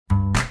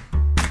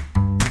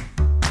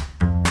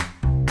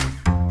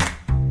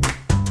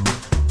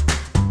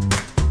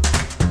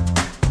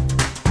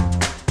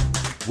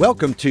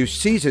Welcome to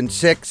Season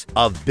 6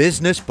 of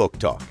Business Book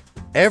Talk.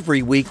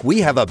 Every week, we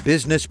have a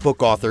business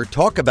book author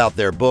talk about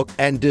their book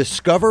and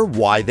discover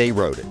why they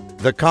wrote it.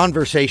 The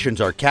conversations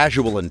are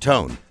casual in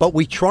tone, but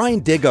we try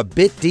and dig a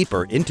bit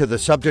deeper into the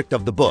subject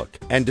of the book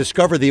and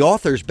discover the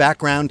author's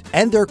background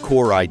and their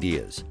core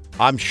ideas.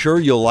 I'm sure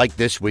you'll like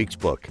this week's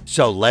book,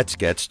 so let's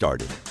get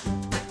started.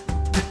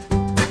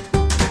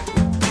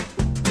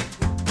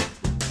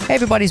 Hey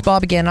everybody, it's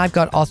Bob again. I've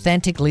got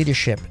Authentic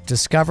Leadership,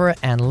 Discover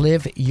and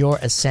Live Your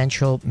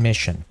Essential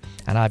Mission.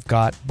 And I've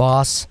got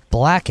Bas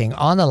Blakking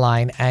on the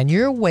line, and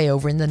you're way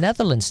over in the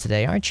Netherlands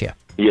today, aren't you?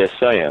 Yes,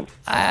 I am.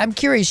 I'm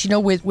curious,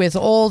 with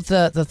all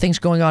the things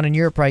going on in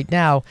Europe right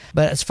now,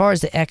 but as far as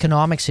the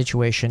economic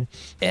situation,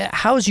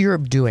 how's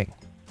Europe doing?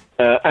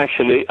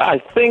 Actually, I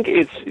think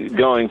it's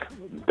going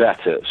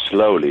better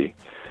slowly.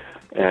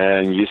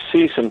 And you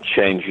see some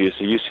changes,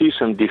 you see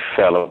some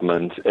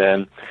development,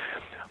 and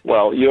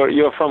well,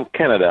 you're from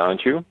Canada,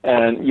 aren't you?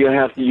 And you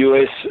have the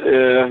U.S.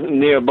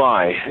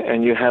 nearby,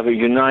 and you have a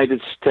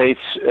United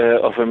States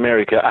of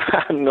America.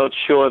 I'm not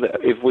sure that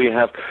if we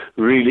have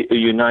really a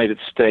United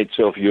States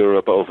of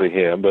Europe over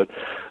here, but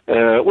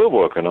we're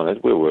working on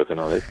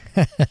it.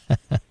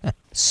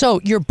 So,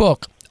 your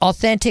book,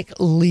 Authentic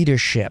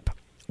Leadership.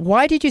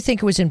 Why did you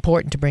think it was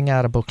important to bring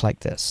out a book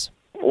like this?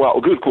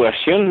 Well, good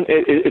question.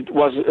 It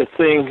was a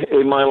thing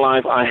in my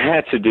life. I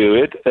had to do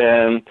it,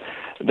 and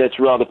that's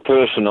rather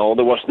personal.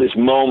 There was this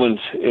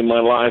moment in my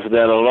life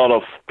that a lot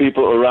of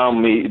people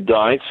around me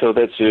died, so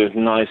that's a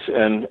nice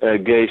and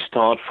gay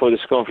start for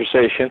this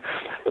conversation.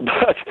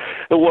 But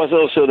it was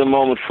also the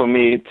moment for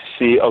me to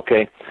see,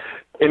 okay,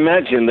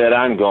 imagine that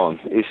I'm gone.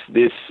 Is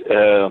this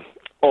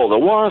all there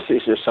was?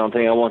 Is there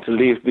something I want to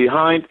leave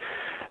behind?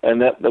 And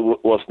that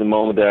was the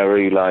moment that I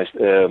realized,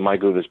 my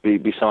goodness,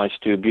 besides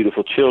two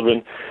beautiful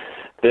children,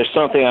 there's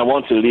something I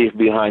want to leave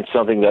behind,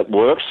 something that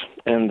works,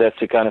 and that's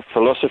the kind of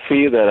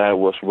philosophy that I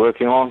was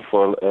working on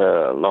for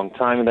a long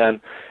time then,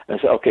 and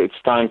so, okay,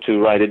 it's time to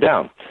write it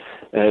down.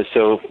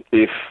 So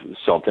if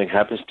something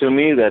happens to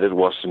me, that it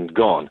wasn't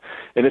gone.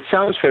 And it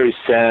sounds very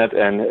sad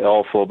and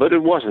awful, but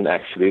it wasn't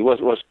actually. It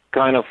was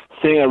kind of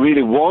thing I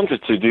really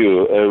wanted to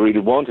do, I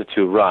really wanted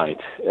to write,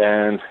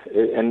 and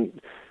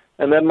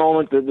that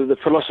moment, the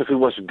philosophy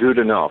was good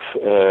enough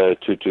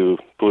to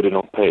put it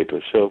on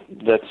paper. So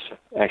that's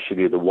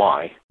actually the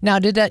why. Now,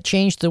 did that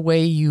change the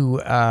way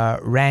you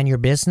ran your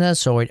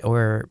business,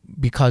 or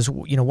because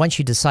once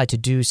you decide to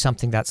do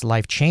something that's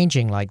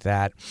life-changing like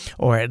that,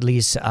 or at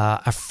least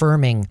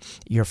affirming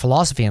your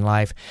philosophy in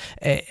life,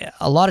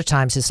 a lot of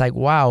times it's like,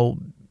 wow,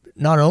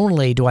 not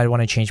only do I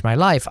want to change my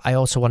life, I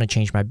also want to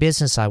change my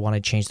business. I want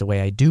to change the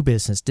way I do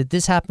business. Did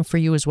this happen for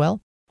you as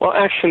well? Well,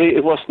 actually,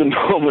 it was the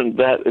moment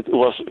that it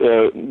was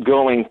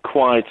going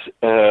quite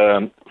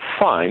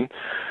fine.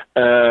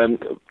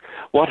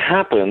 What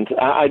happened,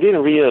 I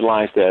didn't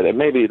realize that, and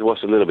maybe it was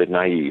a little bit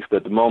naive,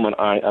 but the moment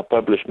I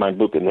published my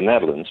book in the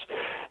Netherlands,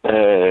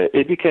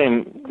 it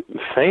became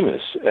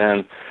famous.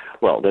 And,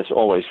 well, that's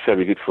always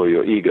very good for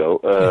your ego.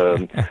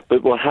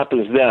 But what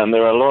happens then,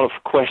 there are a lot of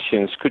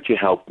questions. Could you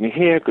help me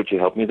here? Could you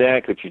help me there?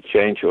 Could you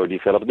change or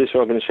develop this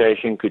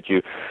organization? Could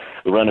you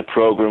run a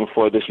program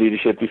for this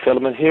leadership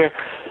development here?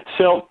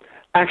 So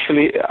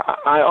actually,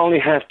 I only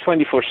have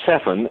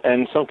 24/7,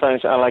 and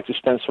sometimes I like to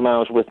spend some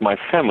hours with my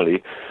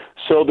family.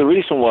 So the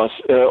reason was,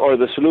 or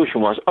the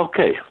solution was,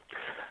 okay,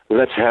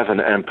 let's have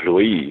an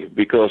employee,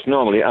 because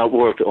normally I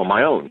worked on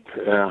my own.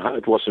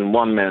 It was a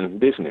one-man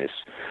business.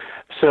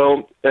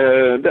 So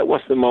that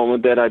was the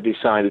moment that I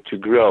decided to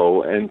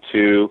grow and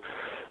to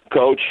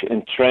coach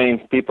and train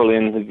people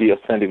in the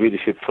authentic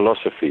leadership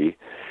philosophy.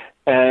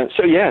 And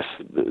so, yes,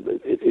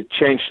 it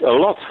changed a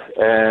lot.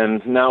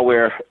 And now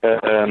we're,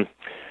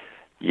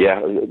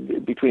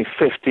 between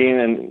 15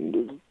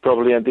 and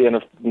probably at the end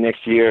of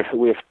next year,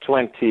 we have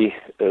 20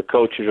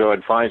 coaches or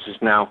advisors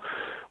now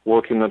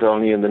working not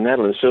only in the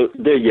Netherlands. So,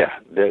 there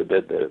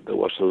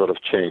was a lot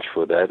of change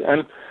for that.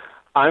 And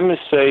I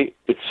must say,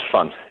 it's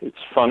fun.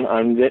 It's fun.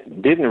 I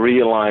didn't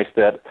realize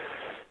that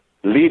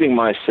leading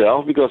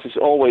myself, because it's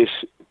always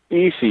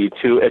easy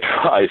to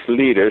advise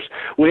leaders.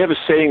 We have a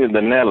saying in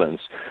the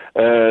Netherlands,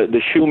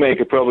 the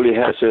shoemaker probably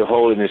has a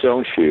hole in his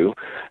own shoe.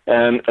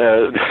 And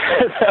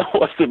that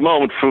was the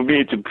moment for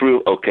me to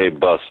prove, okay,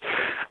 Bas,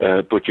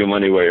 put your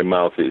money where your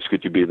mouth is.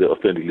 Could you be the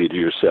authentic leader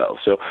yourself?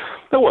 So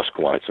that was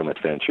quite some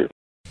adventure.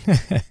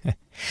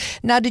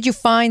 Now, did you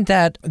find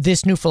that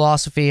this new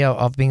philosophy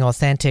of being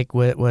authentic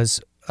was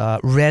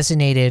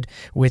resonated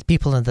with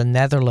people in the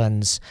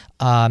Netherlands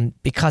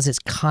because it's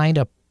kind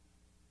of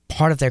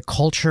part of their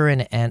culture,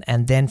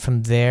 and then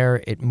from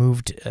there it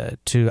moved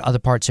to other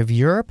parts of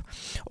Europe?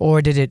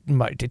 Or did it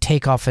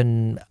take off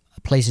in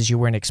places you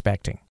weren't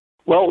expecting?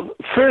 Well,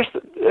 first,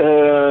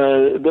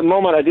 the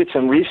moment I did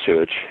some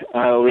research,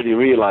 I already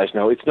realized,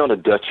 no, it's not a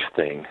Dutch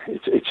thing.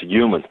 It's a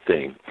human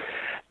thing.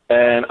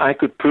 And I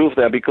could prove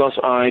that because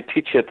I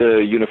teach at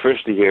the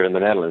university here in the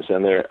Netherlands,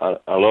 and there are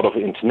a lot of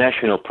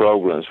international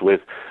programs with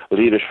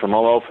leaders from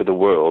all over the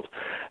world.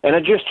 And I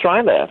just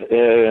tried that.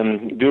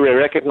 Do they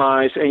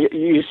recognize? And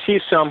you see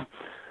some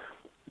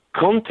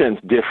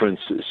content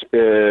differences,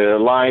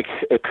 like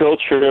a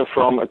culture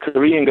from a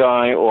Korean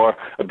guy or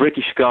a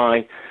British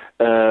guy.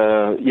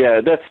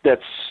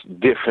 That's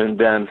different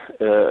than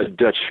a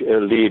Dutch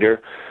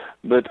leader.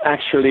 But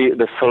actually,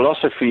 the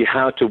philosophy,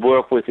 how to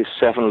work with this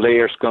 7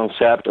 layers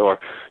concept, or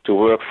to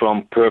work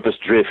from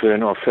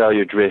purpose-driven or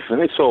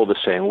value-driven, it's all the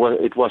same. Well,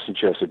 it wasn't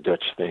just a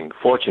Dutch thing,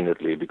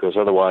 fortunately, because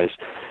otherwise,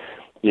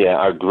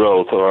 our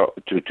growth or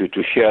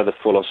to share the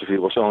philosophy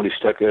was only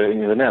stuck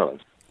in the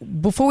Netherlands.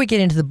 Before we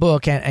get into the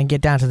book and get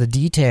down to the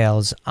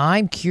details,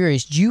 I'm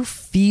curious, do you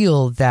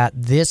feel that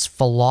this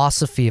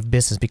philosophy of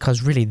business,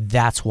 because really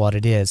that's what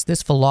it is,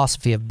 this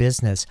philosophy of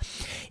business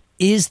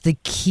is the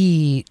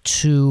key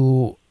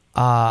to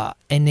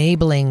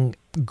enabling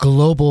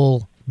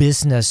global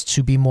business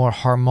to be more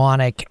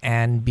harmonic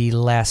and be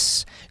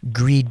less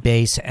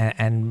greed-based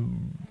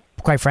and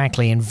quite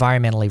frankly,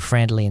 environmentally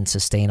friendly and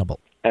sustainable?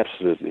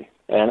 Absolutely.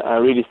 And I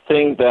really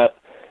think that,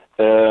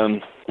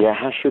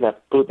 how should I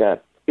put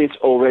that? It's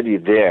already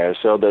there.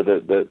 So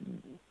the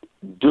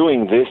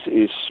doing this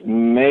is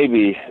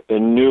maybe a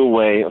new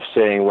way of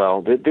saying,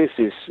 well, this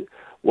is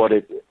what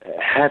it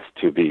had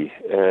to be.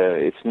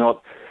 It's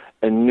not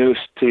a new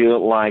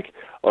style like,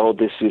 oh,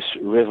 this is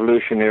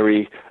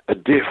revolutionary, a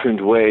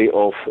different way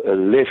of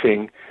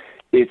living.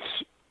 It's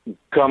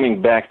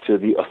coming back to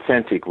the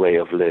authentic way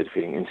of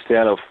living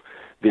instead of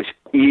this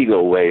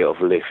ego way of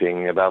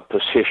living about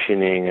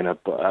positioning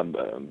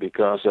and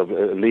because of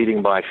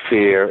leading by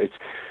fear.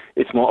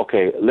 It's more,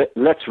 okay,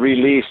 let's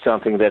release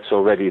something that's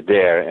already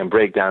there and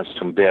break down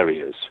some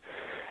barriers.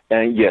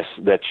 And yes,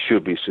 that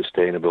should be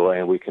sustainable,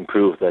 and we can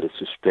prove that it's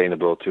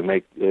sustainable to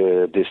make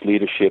this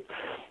leadership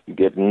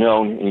get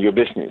known in your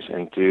business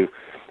and to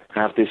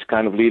have this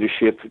kind of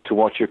leadership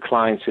towards your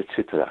clients,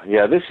 etc.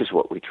 Yeah, this is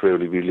what we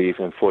truly believe,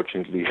 and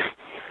fortunately,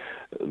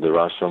 there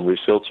are some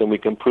results and we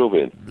can prove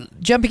it.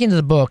 Jumping into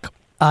the book,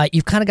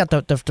 you've kind of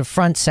got the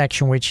front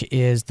section, which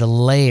is the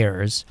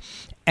layers.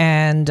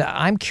 And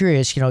I'm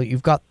curious,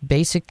 you've got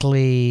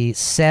basically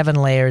 7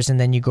 layers,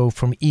 and then you go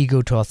from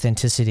ego to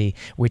authenticity,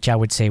 which I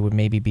would say would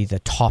maybe be the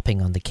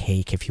topping on the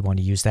cake, if you want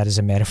to use that as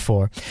a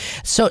metaphor.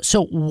 So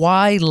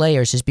why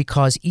layers? Is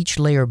because each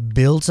layer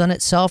builds on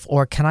itself,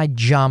 or can I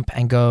jump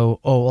and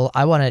go, oh,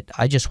 well,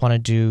 I just want to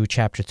do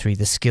chapter 3,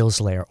 the skills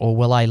layer, or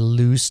will I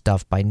lose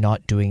stuff by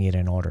not doing it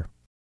in order?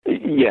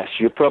 Yes,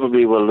 you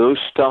probably will lose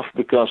stuff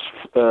because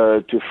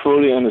to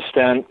fully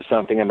understand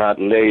something about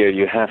layer,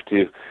 you have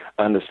to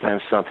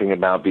understand something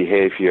about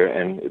behavior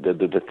and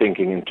the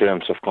thinking in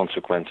terms of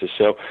consequences.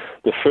 So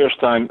the first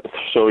time,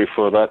 sorry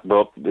for that,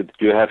 Bob,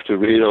 you have to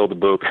read all the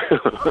book.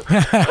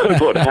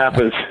 What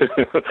happens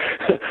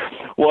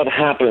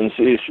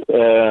is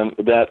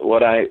that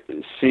what I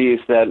see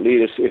is that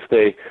leaders, if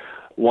they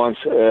once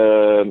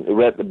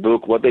read the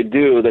book, what they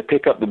do, they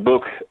pick up the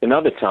book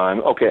another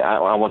time. Okay,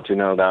 I want to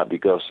know that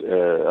because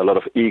a lot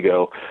of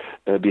ego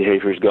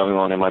behavior is going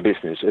on in my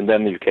business. And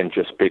then you can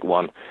just pick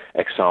one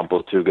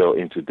example to go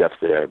into depth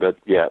there. But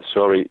yeah,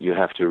 sorry, you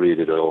have to read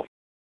it all.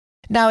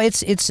 Now,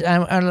 it's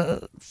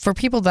for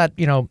people that,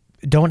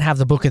 don't have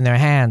the book in their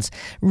hands,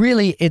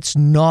 really it's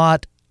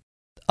not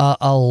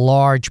a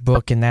large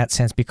book in that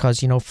sense because,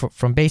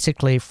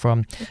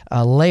 from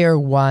layer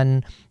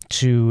 1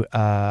 to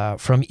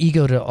from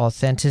ego to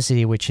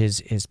authenticity, which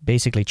is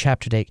basically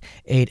chapter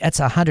 8,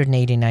 that's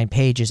 189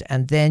 pages.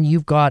 And then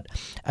you've got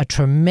a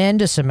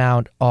tremendous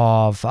amount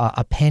of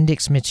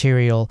appendix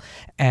material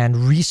and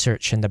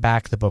research in the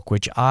back of the book,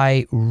 which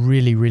I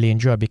really, really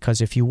enjoy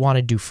because if you want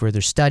to do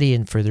further study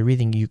and further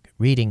reading,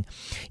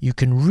 you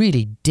can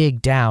really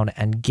dig down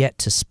and get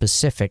to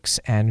specifics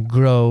and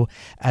grow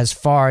as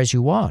far as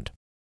you want.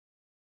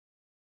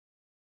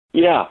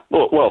 Yeah,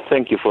 well,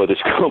 thank you for this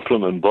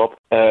compliment, Bob.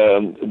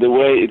 The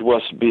way it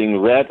was being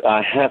read,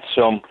 I had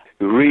some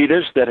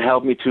readers that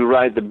helped me to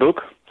write the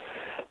book.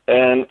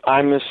 And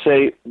I must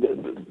say,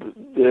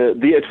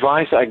 the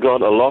advice I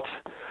got a lot,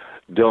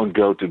 don't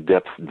go to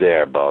depth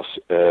there, boss.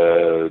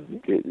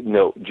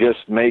 No,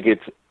 just make it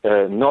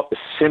not a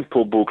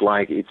simple book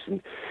like it's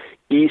an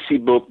easy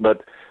book,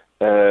 but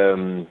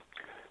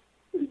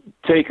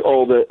take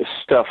all the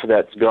stuff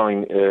that's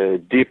going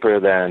deeper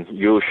than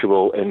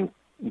usual and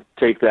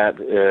take that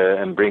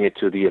and bring it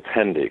to the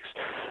appendix.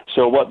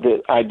 So what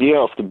the idea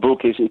of the book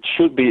is, it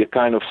should be a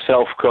kind of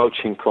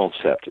self-coaching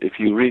concept. If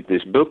you read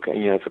this book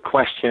and you have a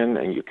question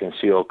and you can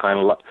see all kind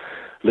of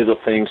little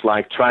things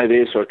like try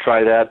this or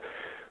try that,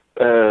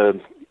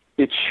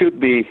 it should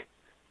be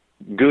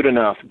good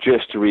enough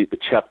just to read the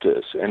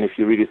chapters. And if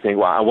you really think,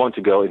 well, I want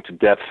to go into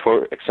depth,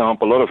 for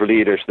example, a lot of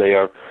leaders, they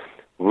are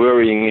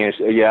worrying is,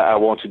 I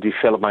want to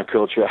develop my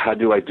culture. How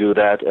do I do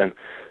that? And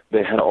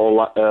they had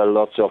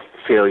lots of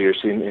failures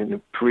in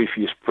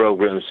previous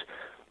programs.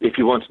 If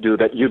you want to do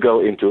that, you go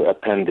into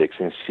appendix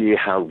and see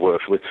how it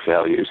works with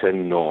values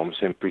and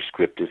norms and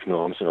prescriptive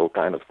norms and all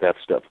kind of that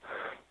stuff.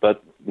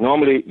 But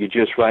normally you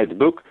just read the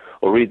book,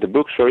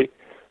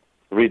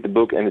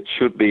 and it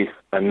should be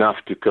enough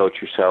to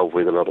coach yourself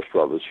with a lot of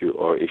problems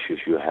or issues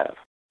you have.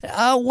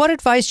 What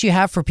advice do you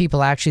have for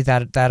people actually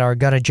that are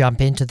going to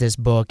jump into this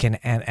book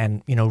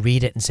and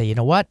read it and say, you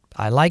know what,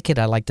 I like it,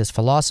 I like this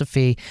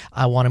philosophy,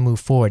 I want to move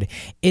forward?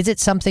 Is it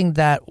something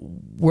that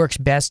works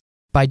best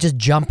by just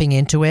jumping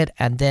into it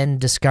and then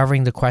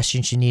discovering the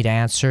questions you need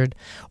answered?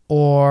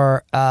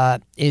 Or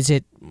is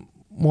it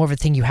more of a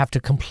thing you have to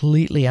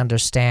completely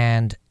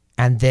understand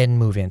and then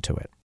move into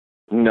it?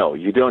 No,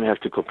 you don't have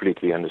to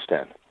completely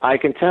understand. I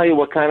can tell you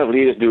what kind of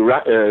leaders do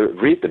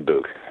read the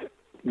book.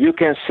 You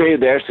can say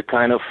there's a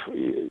kind of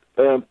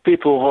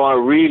people who are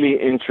really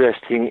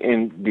interested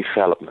in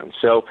development.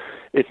 So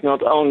it's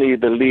not only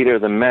the leader,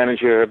 the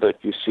manager,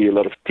 but you see a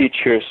lot of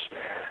teachers.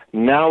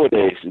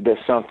 Nowadays,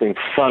 there's something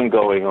fun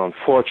going on.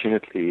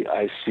 Fortunately,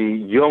 I see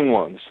young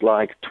ones,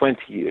 like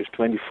 20 years,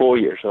 24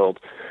 years old,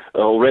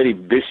 already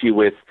busy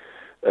with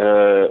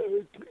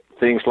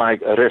things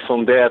like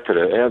raison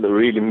d'être, the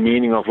really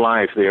meaning of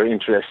life. They are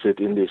interested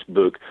in this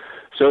book.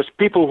 So it's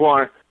people who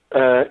are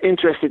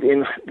interested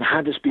in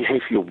how does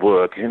behavior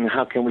work and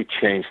how can we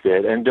change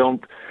that, and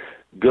don't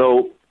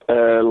go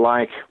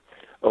like,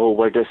 oh,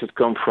 where does it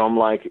come from,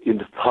 like in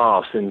the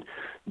past, and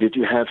did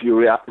you have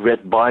your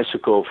red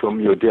bicycle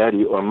from your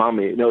daddy or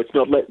mommy? No, it's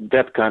not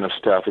that kind of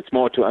stuff. It's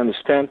more to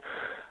understand,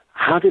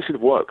 how does it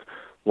work?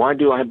 Why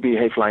do I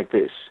behave like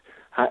this?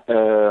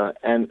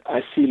 And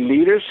I see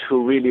leaders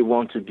who really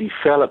want to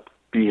develop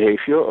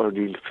behavior or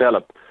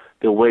develop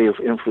the way of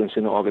influence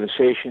in the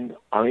organization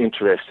are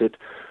interested,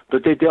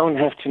 but they don't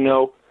have to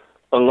know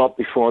a lot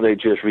before they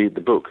just read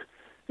the book.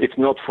 It's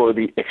not for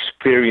the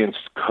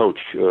experienced coach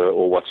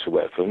or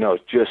whatsoever. No,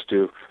 it's just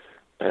to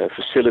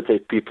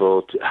facilitate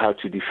people to how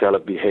to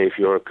develop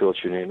behavior or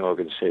culture in an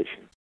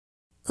organization.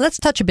 Let's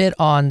touch a bit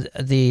on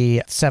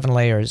the 7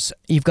 layers.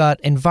 You've got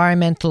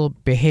environmental,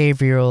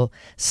 behavioral,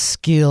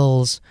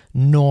 skills,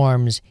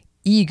 norms,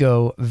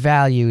 ego,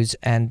 values,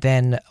 and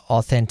then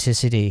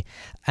authenticity,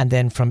 and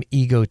then from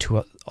ego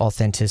to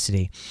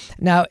authenticity.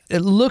 Now,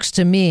 it looks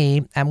to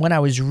me, and when I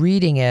was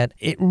reading it,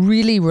 it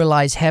really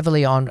relies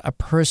heavily on a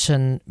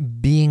person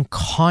being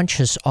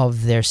conscious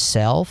of their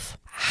self.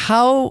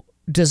 How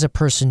does a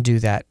person do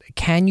that?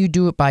 Can you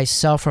do it by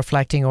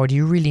self-reflecting, or do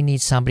you really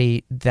need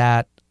somebody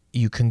that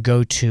you can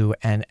go to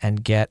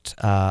and get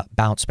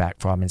bounce back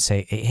from and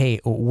say, hey,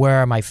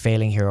 where am I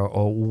failing here?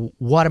 Or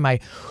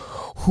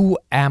who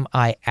am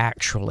I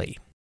actually?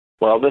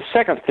 Well, the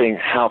second thing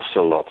helps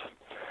a lot.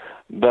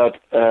 But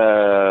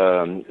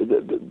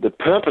the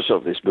purpose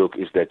of this book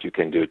is that you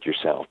can do it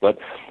yourself. But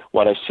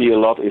what I see a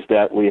lot is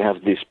that we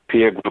have this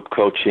peer group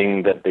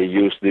coaching, that they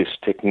use this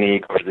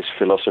technique or this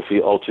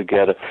philosophy all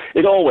together.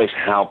 It always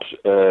helps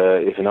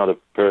if another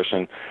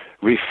person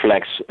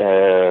reflects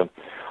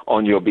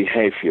on your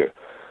behavior.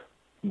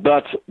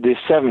 But the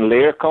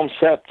 7-layer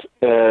concept,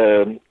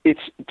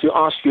 it's to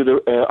ask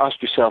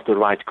yourself the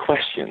right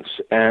questions,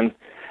 and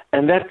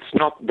that's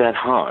not that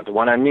hard.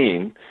 What I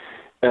mean,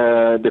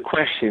 the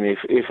question,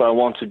 if I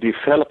want to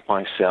develop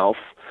myself,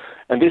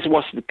 and this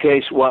was the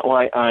case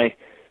why I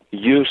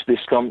used this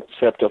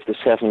concept of the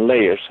 7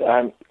 layers.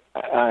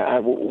 I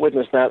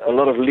witnessed that a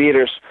lot of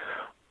leaders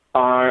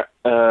are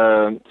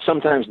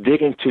sometimes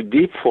digging too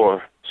deep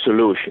for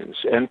solutions,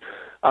 and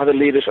other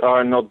leaders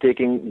are not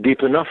digging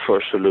deep enough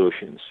for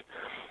solutions.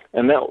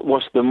 And that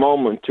was the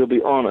moment, to be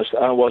honest,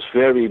 I was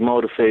very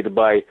motivated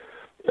by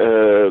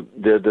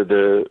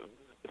the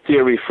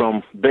theory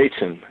from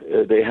Bateson.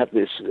 They had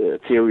this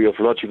theory of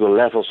logical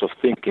levels of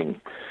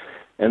thinking.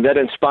 And that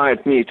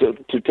inspired me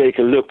to take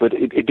a look, but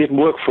it didn't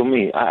work for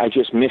me. I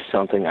just missed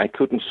something. I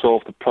couldn't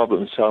solve the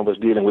problem, so I was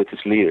dealing with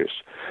these leaders.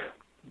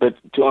 But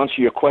to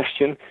answer your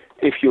question,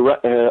 if you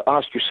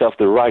ask yourself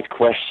the right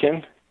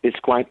question, it's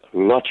quite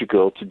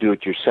logical to do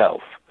it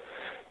yourself.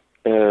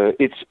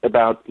 It's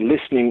about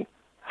listening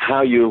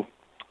how you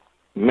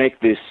make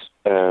this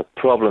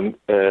problem,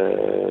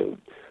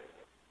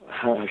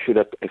 how should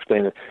I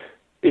explain it?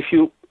 If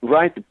you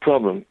write the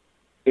problem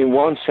in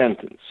one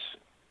sentence,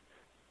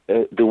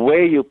 the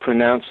way you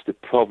pronounce the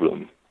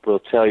problem will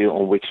tell you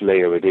on which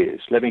layer it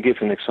is. Let me give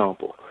you an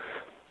example.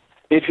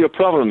 If your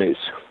problem is,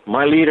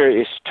 my leader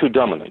is too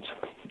dominant,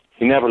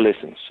 he never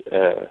listens.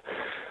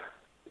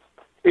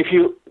 If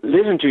you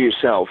listen to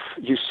yourself,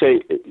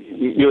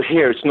 you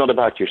hear it's not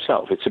about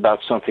yourself, it's about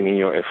something in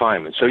your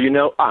environment. So you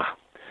know,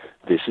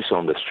 this is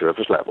on the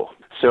surface level.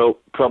 So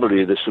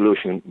probably the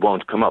solution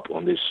won't come up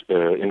on this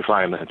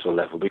environmental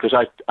level, because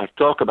I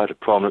talk about a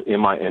problem in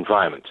my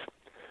environment.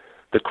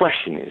 The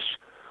question is,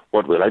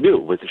 what will I do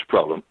with this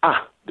problem?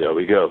 There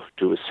we go,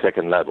 to a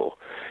second level.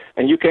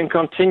 And you can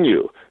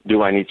continue.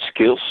 Do I need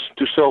skills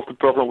to solve the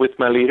problem with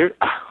my leader?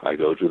 I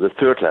go to the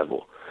third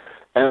level.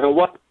 And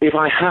what if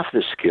I have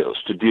the skills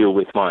to deal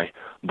with my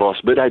boss,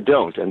 but I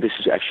don't? And this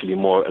is actually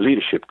more a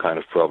leadership kind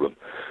of problem.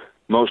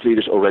 Most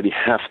leaders already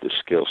have the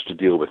skills to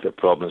deal with their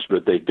problems,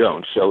 but they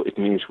don't. So it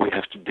means we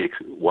have to dig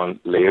one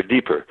layer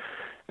deeper.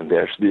 And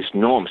there's these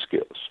norm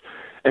skills.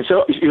 And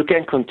so you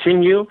can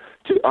continue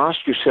to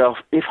ask yourself,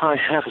 if I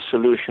have a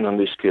solution on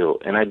this skill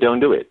and I don't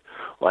do it,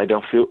 or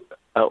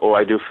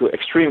I do feel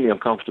extremely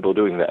uncomfortable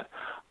doing that,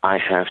 I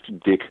have to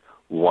dig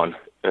one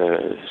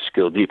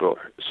skill deeper.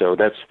 So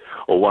that's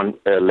one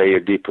layer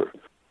deeper.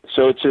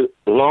 So it's a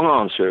long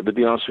answer, but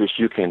the answer is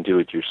you can do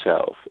it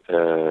yourself.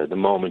 The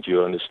moment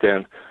you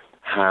understand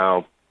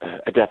how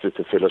adaptive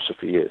the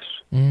philosophy is.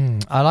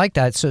 I like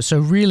that. So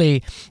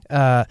really,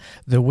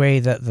 the way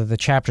that the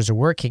chapters are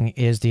working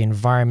is the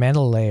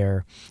environmental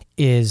layer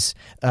is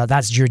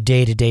that's your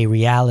day-to-day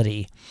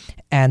reality,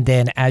 and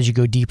then as you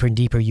go deeper and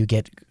deeper, you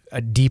get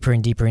deeper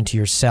and deeper into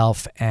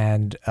yourself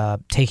and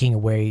taking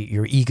away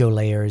your ego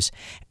layers,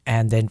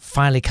 and then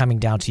finally coming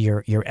down to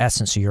your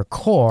essence or your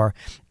core,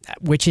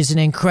 which is an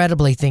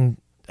incredibly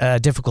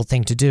difficult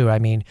thing to do. I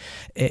mean,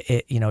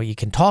 you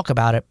can talk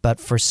about it, but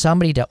for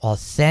somebody to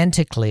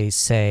authentically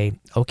say,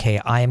 okay,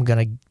 I am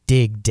going to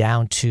dig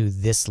down to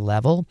this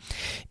level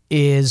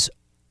is,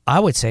 I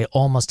would say,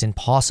 almost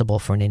impossible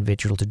for an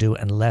individual to do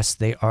unless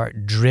they are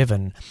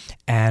driven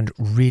and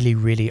really,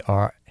 really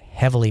are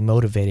heavily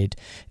motivated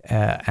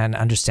and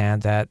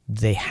understand that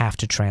they have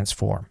to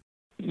transform.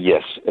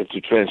 Yes,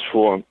 to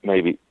transform,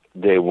 maybe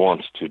they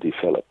want to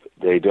develop.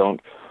 They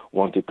don't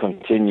want to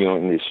continue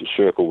in this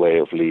circle way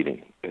of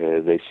leading.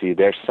 They see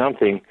there's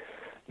something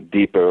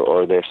deeper,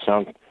 or there's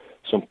some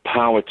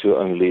power to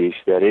unleash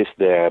that is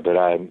there, but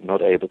I'm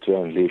not able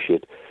to unleash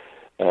it.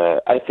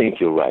 I think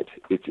you're right.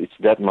 It's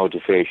that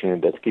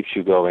motivation that keeps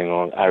you going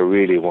on. I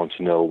really want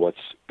to know what's...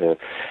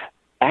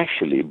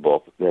 Actually,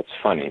 Bob, that's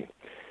funny.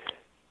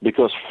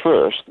 Because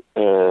first,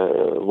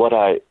 what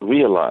I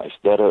realized,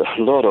 that a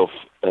lot of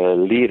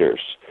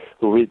leaders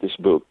who read this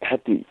book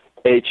had the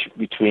age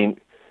between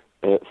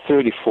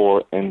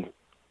 34 and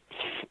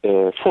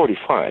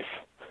 45.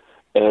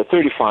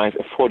 35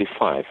 and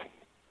 45.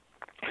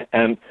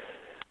 And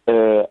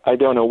I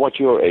don't know what's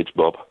your age,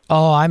 Bob.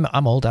 Oh, I'm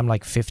old. I'm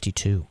like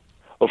 52.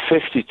 Oh,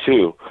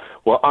 52.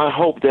 Well, I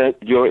hope that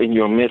you're in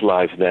your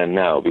midlife then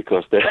now,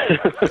 because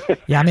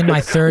yeah, I'm in my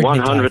third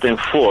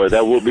 104,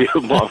 that would be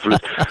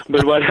marvelous.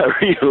 But what I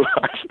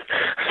realized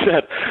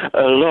that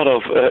a lot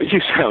of,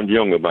 you sound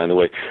younger, by the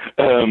way,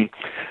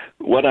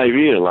 what I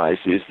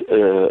realized is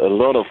a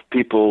lot of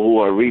people who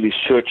are really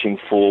searching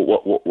for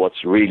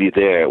what's really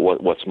there,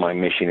 what's my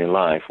mission in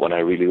life, what I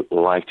really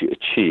like to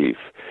achieve,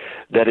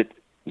 that it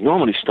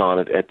normally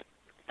started at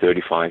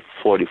 35,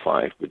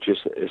 45, but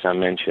just as I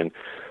mentioned,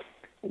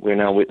 we're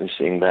now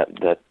witnessing that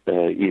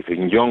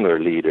even younger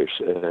leaders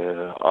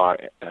are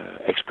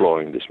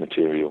exploring this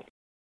material.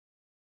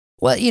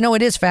 Well,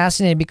 it is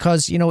fascinating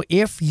because,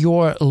 if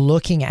you're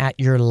looking at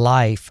your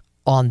life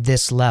on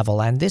this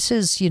level, and this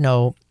is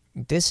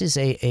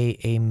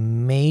a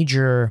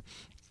major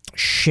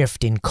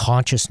shift in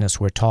consciousness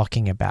we're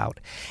talking about.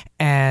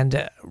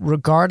 And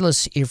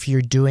regardless if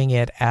you're doing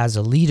it as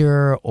a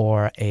leader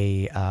or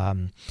a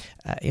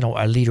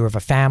leader of a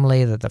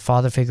family, the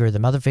father figure or the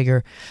mother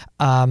figure,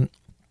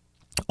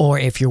 or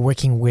if you're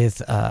working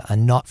with a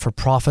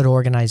not-for-profit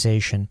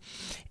organization,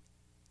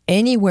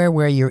 anywhere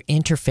where you're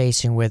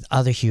interfacing with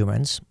other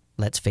humans,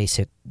 let's face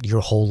it, your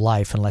whole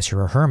life, unless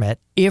you're a hermit,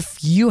 if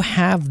you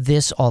have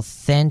this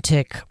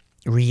authentic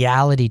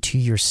reality to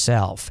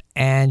yourself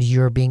and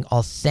you're being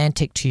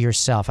authentic to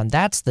yourself, and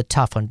that's the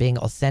tough one, being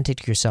authentic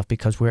to yourself,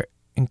 because we're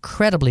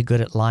incredibly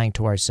good at lying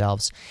to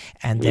ourselves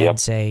and then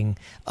saying,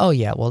 oh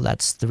yeah, well,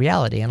 that's the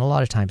reality, and a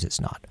lot of times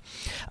it's not.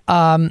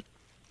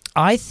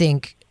 I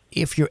think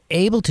if you're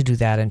able to do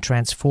that and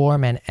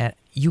transform, and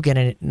you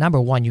get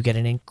number one, you get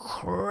an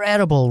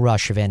incredible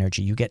rush of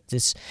energy. You get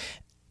this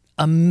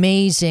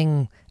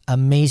amazing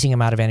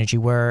amount of energy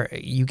where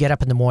you get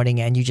up in the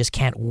morning and you just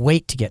can't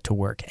wait to get to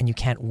work, and you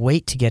can't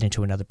wait to get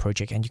into another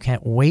project, and you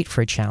can't wait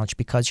for a challenge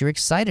because you're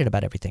excited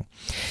about everything.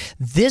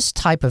 This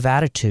type of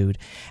attitude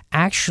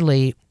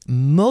actually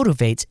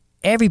motivates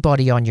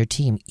everybody on your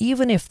team,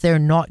 even if they're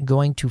not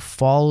going to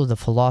follow the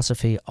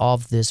philosophy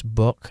of this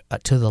book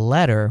to the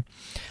letter.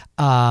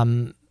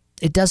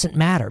 It doesn't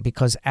matter,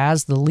 because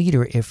as the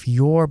leader, if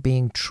you're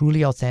being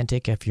truly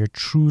authentic, if you're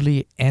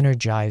truly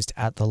energized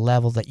at the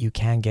level that you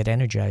can get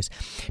energized,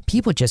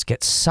 people just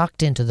get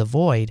sucked into the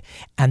void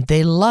and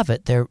they love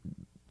it. They're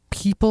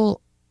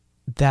people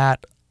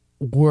that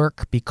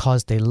work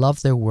because they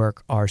love their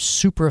work, are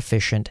super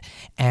efficient,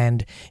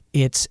 and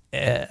it's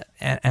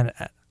and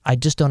I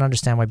just don't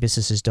understand why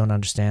businesses don't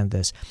understand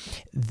this.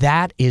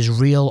 That is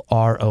real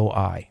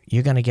ROI.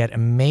 You're going to get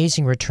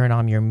amazing return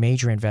on your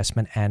major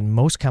investment, and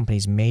most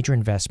companies' major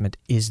investment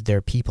is their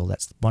people.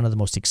 That's one of the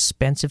most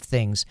expensive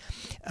things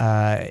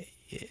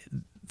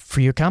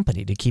for your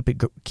company to keep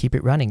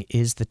it running,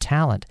 is the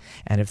talent.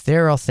 And if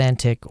they're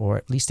authentic, or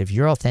at least if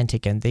you're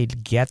authentic and they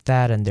get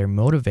that and they're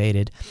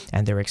motivated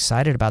and they're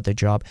excited about their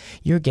job,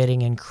 you're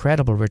getting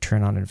incredible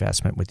return on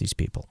investment with these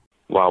people.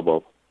 Wow,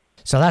 Bob.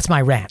 So that's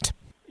my rant.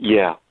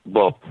 Yeah,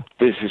 Bob,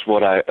 this is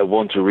what I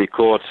want to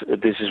record.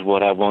 This is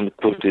what I want to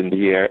put in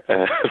the air.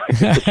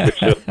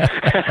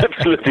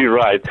 Absolutely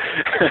right.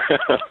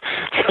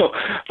 So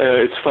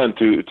it's fun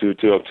to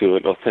talk to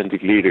an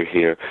authentic leader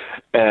here.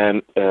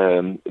 And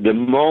the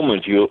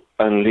moment you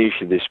unleash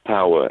this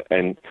power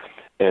and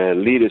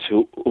leaders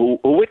who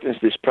witness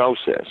this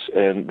process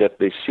and that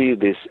they see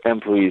these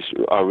employees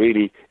are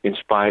really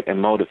inspired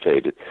and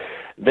motivated.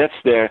 That's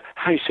their,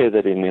 how you say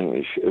that in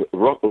English,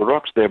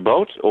 rocks their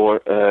boat or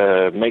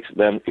makes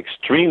them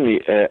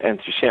extremely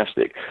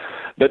enthusiastic.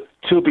 But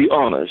to be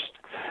honest,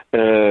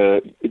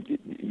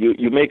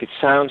 you make it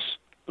sound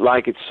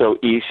like it's so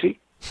easy.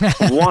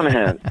 On one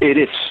hand, it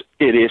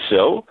is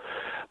so,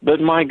 but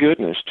my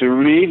goodness, to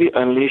really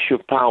unleash your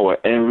power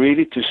and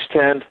really to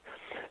stand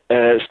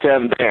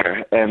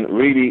there and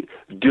really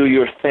do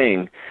your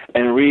thing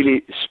and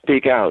really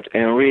speak out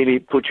and really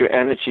put your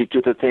energy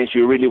to the things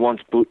you really want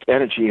to put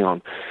energy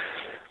on.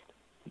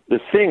 The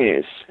thing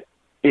is,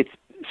 it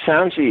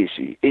sounds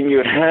easy. In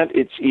your head,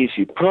 it's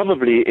easy.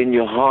 Probably in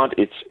your heart,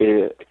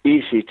 it's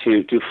easy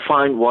to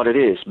find what it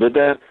is. But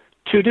then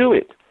to do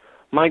it,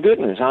 my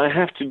goodness, I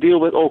have to deal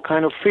with all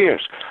kind of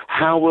fears.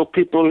 How will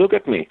people look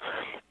at me?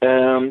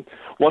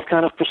 What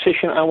kind of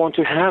position I want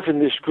to have in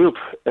this group?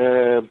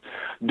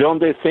 Don't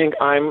they think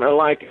I'm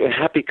like a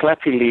happy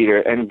clappy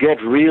leader? And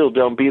get real.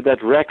 Don't be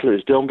that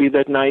reckless. Don't be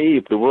that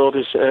naive. The world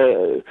is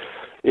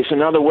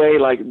another way,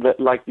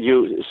 like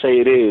you say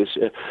it is.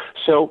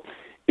 So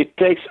it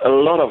takes a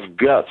lot of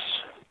guts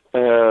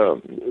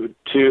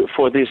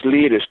for these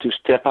leaders to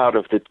step out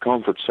of that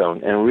comfort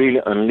zone and really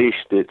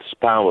unleash its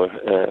power,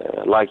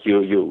 like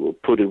you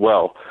put it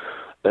well.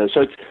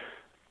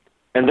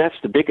 And that's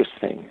the biggest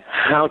thing,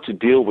 how to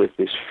deal with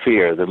this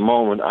fear. The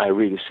moment I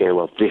really say,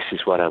 well, this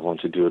is what I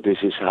want to do. This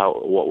is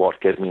what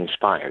gets me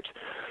inspired.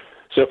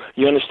 So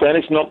you understand,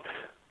 it's not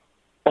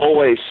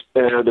always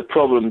the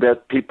problem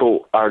that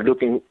people are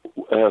looking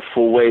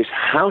for ways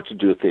how to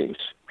do things.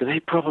 They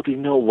probably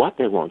know what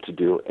they want to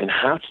do and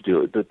how to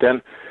do it. But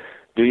then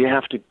you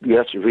have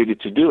to really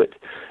to do it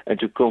and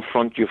to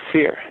confront your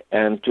fear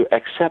and to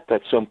accept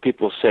that some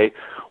people say,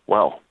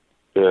 well,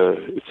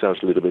 it sounds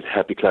a little bit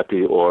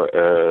happy-clappy, or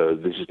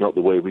this is not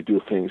the way we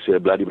do things,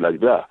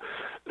 blah-de-blah-de-blah.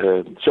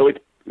 So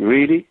it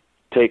really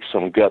takes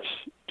some guts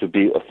to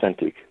be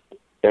authentic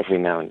every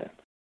now and then.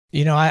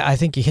 You know, I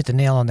think you hit the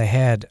nail on the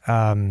head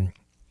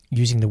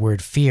using the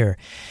word fear.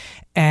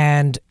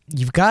 And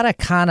you've got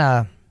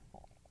to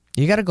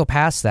you got to go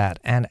past that.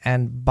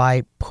 And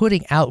by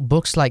putting out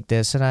books like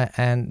this,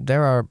 and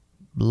there are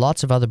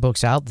lots of other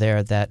books out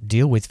there that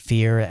deal with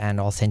fear and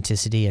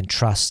authenticity and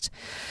trust,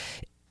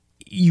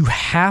 you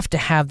have to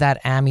have that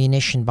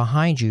ammunition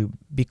behind you,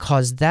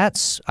 because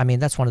that's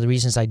one of the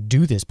reasons I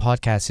do this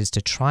podcast, is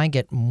to try and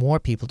get more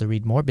people to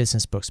read more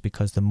business books,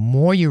 because the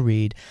more you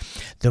read,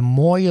 the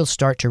more you'll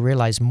start to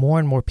realize more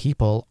and more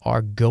people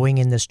are going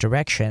in this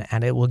direction,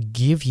 and it will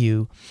give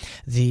you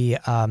the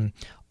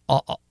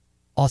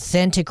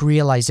authentic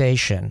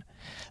realization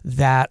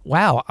that,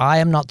 wow, I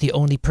am not the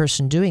only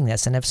person doing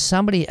this. And if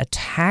somebody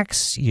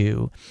attacks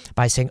you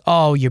by saying,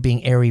 oh, you're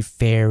being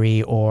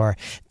airy-fairy, or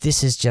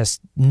this is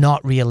just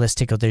not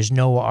realistic, or there's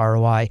no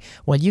ROI,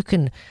 well, you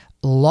can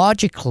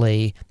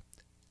logically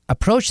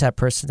approach that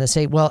person and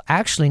say, well,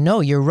 actually, no,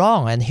 you're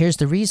wrong, and here's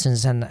the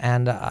reasons, and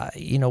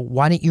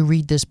why don't you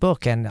read this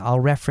book, and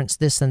I'll reference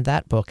this and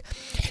that book.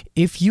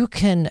 If you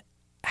can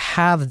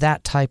have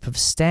that type of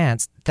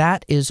stance,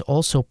 that is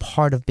also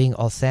part of being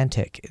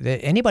authentic.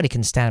 Anybody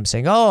can stand up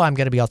saying, oh, I'm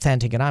going to be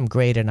authentic and I'm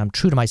great and I'm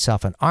true to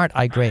myself and aren't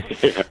I great?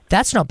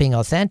 That's not being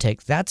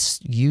authentic. That's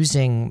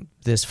using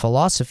this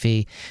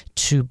philosophy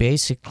to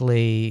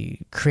basically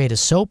create a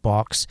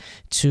soapbox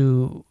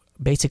to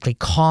basically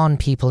con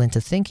people into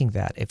thinking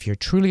that if you're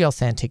truly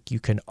authentic, you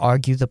can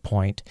argue the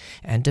point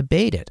and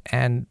debate it.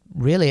 And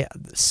really,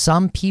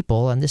 some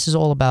people, and this is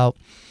all about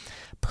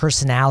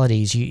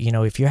personalities, you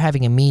know, if you're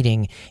having a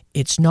meeting,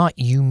 it's not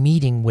you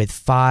meeting with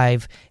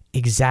 5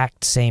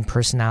 exact same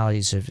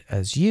personalities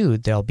as you.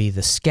 There'll be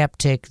the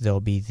skeptic, there'll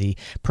be the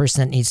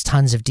person that needs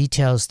tons of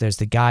details, there's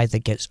the guy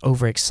that gets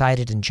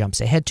overexcited and jumps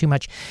ahead too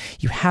much.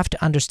 You have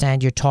to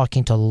understand you're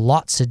talking to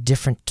lots of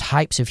different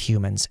types of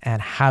humans,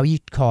 and how you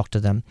talk to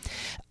them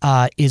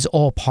is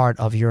all part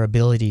of your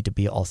ability to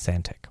be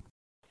authentic.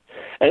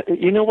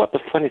 You know what the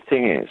funny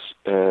thing is?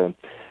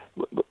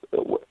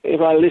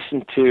 If I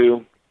listen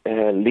to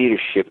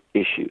leadership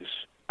issues,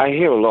 I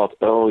hear a lot,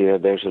 oh yeah,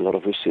 there's a lot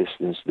of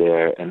resistance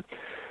there,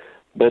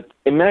 but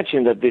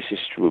imagine that this is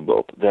true,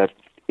 Bob, that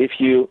if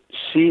you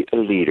see a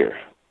leader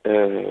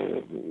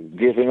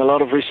giving a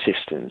lot of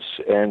resistance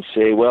and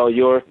say, well,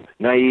 you're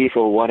naive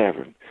or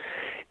whatever,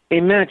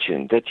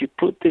 imagine that you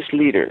put this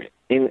leader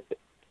in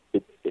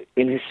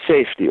his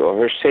safety or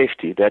her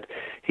safety, that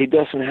he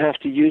doesn't have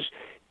to use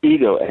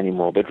ego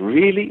anymore, but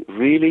really,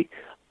 really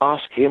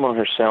ask him or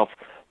herself,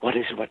 what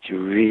is what you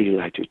really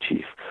like to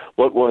achieve?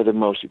 What were the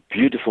most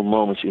beautiful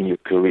moments in your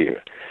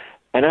career?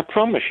 And I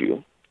promise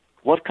you,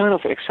 what kind of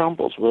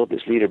examples will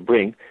this leader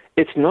bring?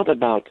 It's not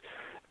about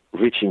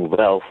reaching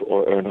wealth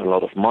or earning a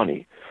lot of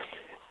money.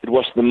 It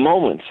was the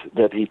moment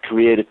that he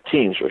created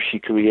teams, or she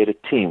created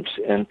teams,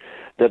 and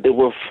that they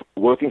were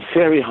working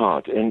very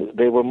hard, and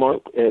they were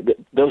more.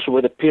 Those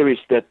were the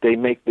periods that they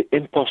make the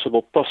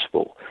impossible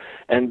possible,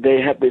 and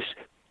they had this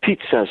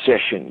pizza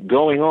session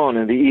going on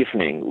in the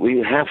evening. We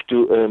have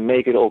to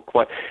make it all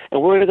quiet.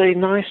 And were they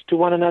nice to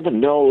one another?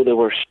 No, they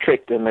were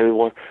strict and they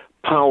were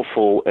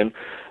powerful. And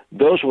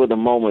those were the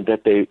moments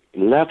that they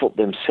leveled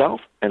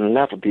themselves and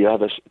leveled the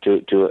others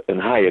to a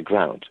higher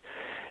ground.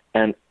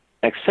 And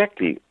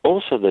exactly,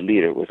 also the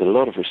leader with a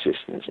lot of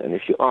resistance. And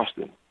if you ask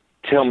them,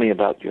 tell me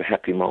about your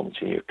happy moments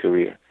in your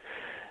career,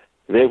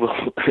 they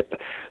will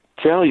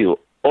tell you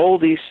all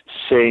these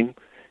same,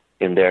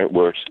 in their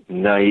words,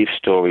 naive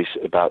stories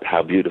about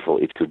how beautiful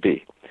it could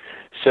be.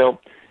 So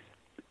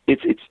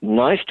it's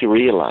nice to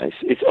realize.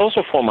 It's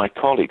also for my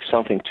colleagues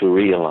something to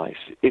realize.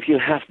 If you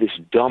have this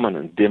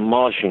dominant,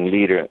 demolishing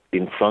leader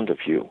in front of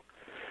you,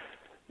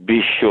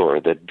 be sure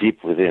that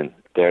deep within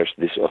there's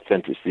this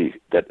authenticity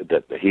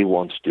that he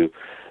wants to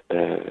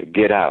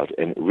get out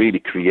and really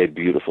create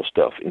beautiful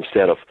stuff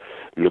instead of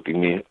looking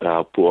at me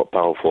how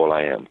powerful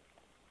I am.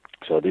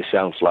 So this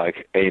sounds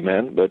like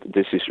amen, but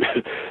this is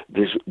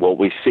what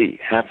we see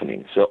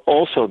happening. So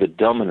also the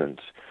dominant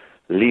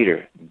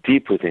leader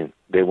deep within,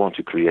 they want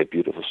to create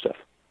beautiful stuff.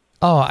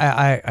 Oh,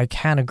 I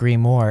can't agree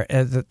more.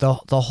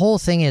 The whole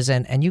thing is,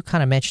 and you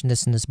kind of mentioned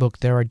this in this book,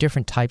 there are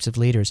different types of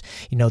leaders.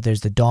 You know,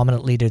 there's the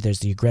dominant leader, there's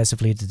the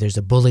aggressive leader, there's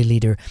the bully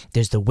leader,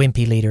 there's the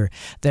wimpy leader.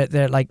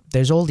 They're like,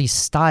 there's all these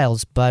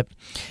styles, but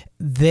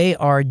they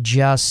are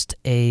just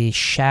a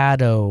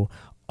shadow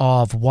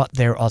of what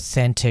their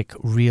authentic,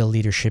 real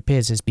leadership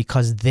is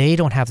because they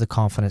don't have the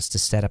confidence to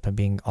step up and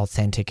being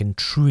authentic and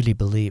truly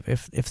believe.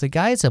 If the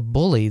guy is a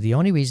bully, the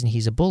only reason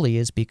he's a bully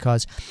is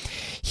because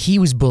he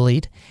was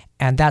bullied,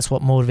 and that's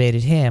what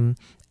motivated him,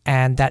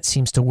 and that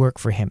seems to work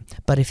for him.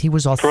 But if he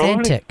was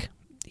authentic,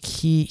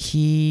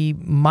 he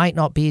might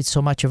not be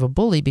so much of a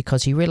bully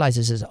because he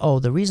realizes, oh,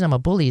 the reason I'm a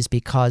bully is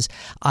because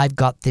I've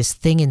got this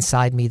thing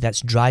inside me that's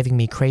driving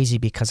me crazy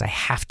because I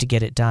have to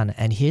get it done.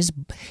 And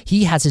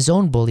he has his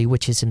own bully,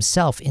 which is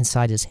himself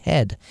inside his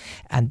head.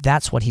 And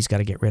that's what he's got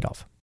to get rid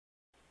of.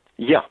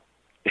 Yeah,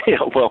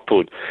 well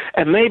put.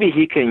 And maybe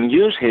he can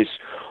use his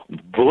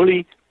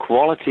bully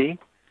quality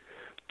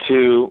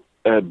to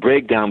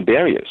break down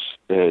barriers,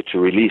 to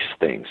release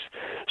things.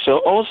 So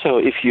also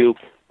if you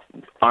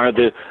are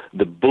the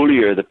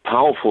bullier, the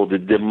powerful, the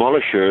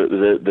demolisher,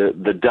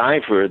 the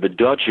diver, the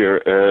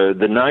dodger,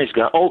 the nice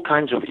guy, all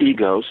kinds of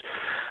egos.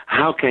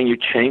 How can you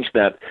change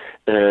that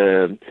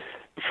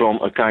from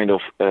a kind of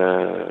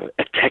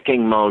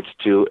attacking mode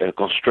to a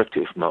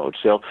constructive mode?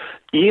 So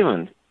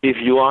even if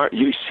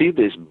you see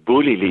this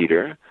bully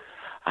leader,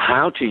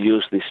 how to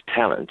use this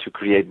talent to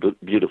create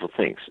beautiful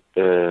things.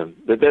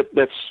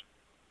 That's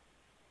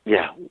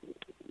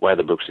where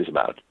the book is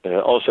about.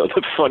 Also,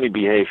 the funny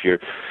behavior,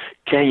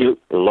 can you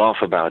laugh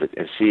about it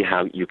and see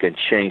how you can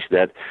change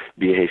that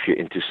behavior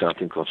into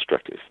something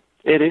constructive?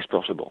 It is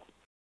possible.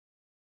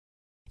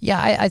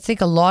 Yeah, I think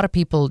a lot of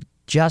people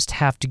just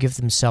have to give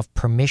themselves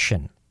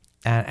permission.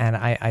 And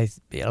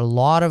a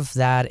lot of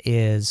that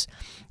is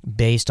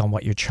based on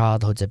what your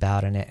childhood's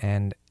about.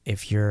 And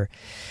if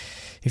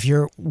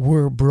you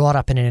were brought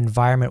up in an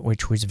environment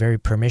which was very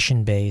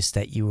permission-based,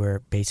 that you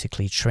were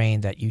basically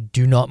trained that you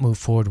do not move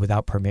forward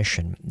without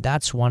permission,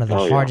 that's one of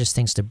the hardest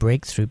things to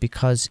break through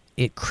because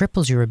it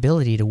cripples your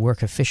ability to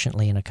work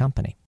efficiently in a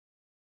company.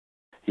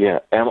 Yeah,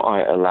 am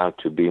I allowed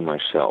to be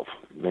myself?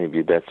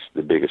 Maybe that's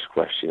the biggest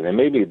question. And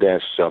maybe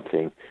there's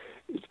something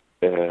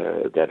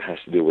that has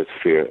to do with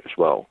fear as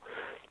well.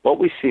 What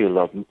we see a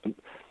lot,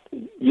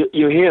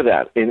 you hear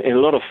that in a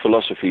lot of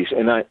philosophies,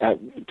 and I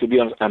to be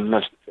honest, I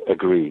must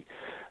agree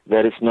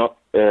that it's not.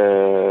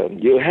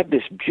 You had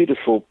this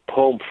beautiful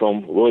poem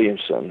from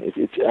Williamson.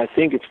 I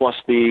think it was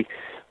the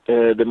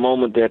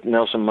moment that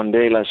Nelson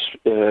Mandela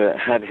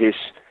had his,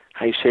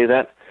 how you say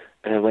that,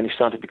 when he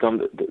started to become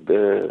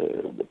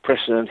the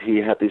president. He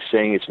had this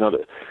saying, "It's not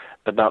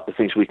about the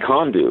things we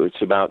can't do;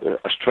 it's about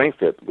a strength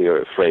that we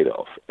are afraid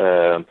of."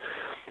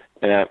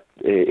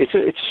 It's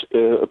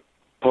a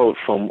quote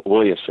from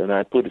Williamson.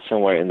 I put it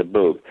somewhere in the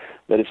book,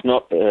 that it's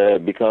not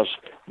because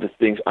the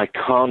things I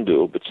can't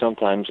do, but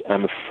sometimes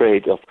I'm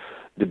afraid of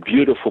the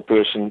beautiful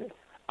person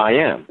I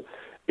am.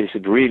 Is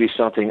it really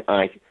something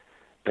I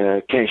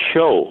can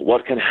show?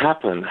 What can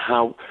happen?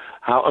 How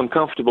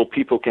uncomfortable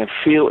people can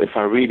feel if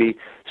I really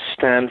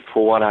stand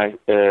for what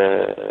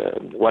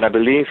I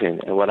believe in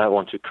and what I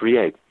want to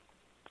create.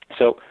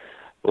 So,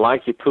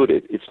 like you put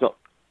it, it's not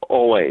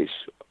always.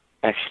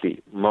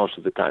 Actually, most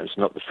of the time, it's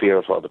not the fear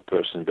of other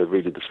person, but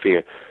really the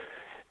fear,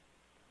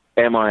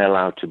 am I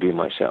allowed to be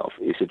myself?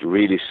 Is it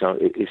really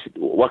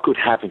what could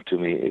happen to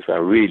me if I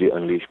really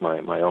unleash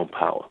my own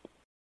power?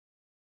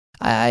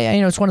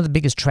 It's one of the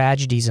biggest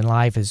tragedies in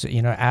life is,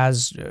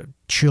 as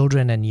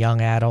children and young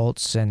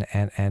adults and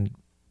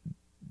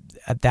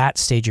at that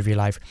stage of your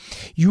life,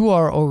 you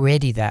are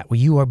already that way.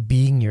 You are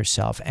being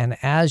yourself. And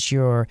as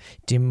you're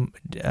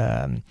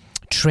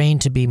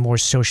trained to be more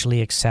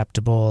socially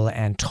acceptable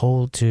and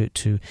told to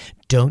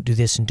don't do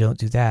this and don't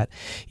do that,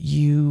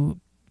 you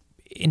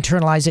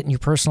internalize it and you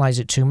personalize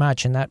it too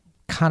much, and that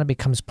kind of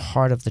becomes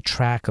part of the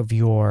track of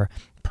your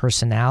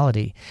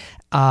personality.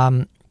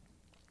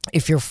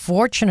 if you're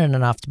fortunate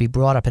enough to be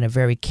brought up in a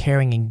very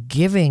caring and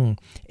giving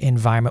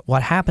environment,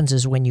 what happens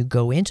is when you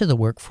go into the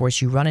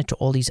workforce, you run into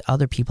all these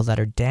other people that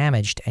are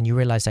damaged, and you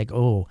realize like,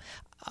 oh,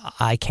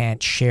 I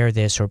can't share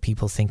this, or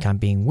people think I'm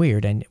being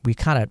weird. And we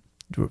kind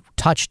of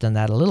touched on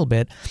that a little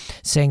bit,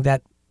 saying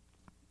that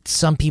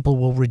some people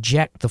will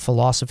reject the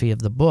philosophy of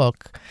the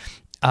book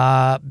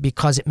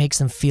because it makes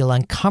them feel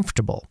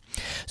uncomfortable.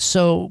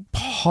 So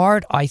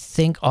part, I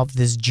think, of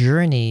this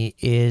journey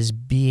is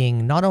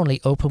being not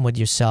only open with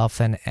yourself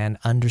and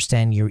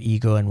understand your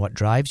ego and what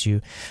drives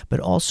you, but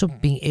also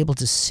being able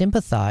to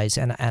sympathize.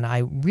 And I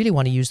really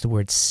want to use the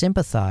word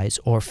sympathize,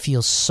 or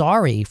feel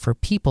sorry for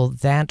people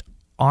that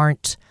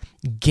aren't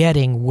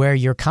getting where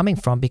you're coming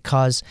from,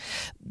 because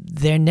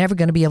they're never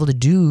going to be able to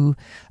do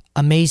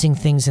amazing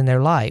things in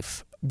their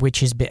life.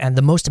 And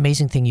the most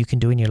amazing thing you can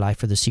do in your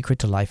life, or the secret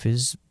to life,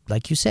 is,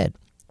 like you said,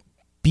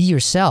 be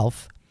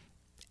yourself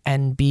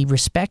and be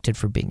respected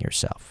for being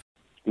yourself.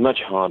 Much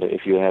harder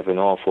if you have an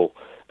awful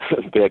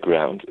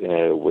background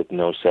with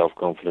no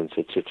self-confidence,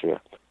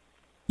 etc.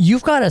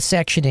 You've got a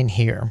section in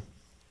here,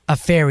 a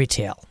fairy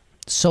tale.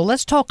 So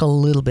let's talk a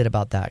little bit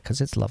about that,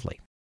 because it's lovely.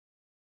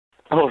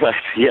 All right,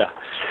 yeah.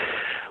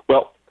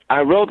 Well,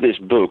 I wrote this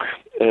book,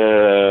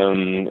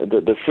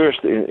 the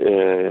first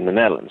in the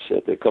Netherlands,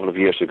 a couple of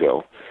years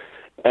ago.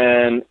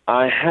 And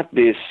I had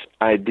this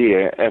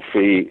idea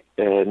every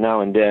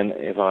now and then,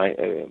 if I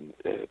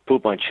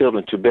put my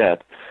children to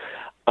bed,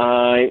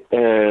 I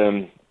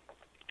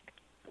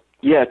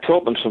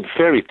taught them some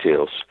fairy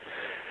tales.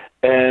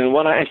 And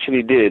what I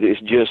actually did is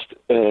just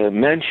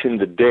mention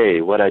the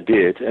day, what I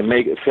did, and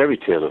make a fairy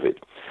tale of it.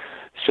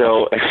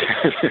 So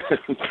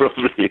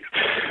probably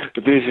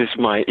this is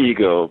my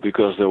ego,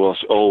 because there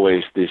was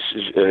always this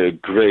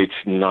great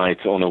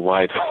knight on a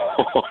white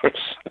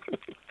horse.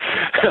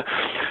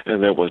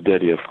 And that was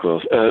Daddy, of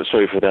course.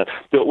 Sorry for that.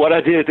 But what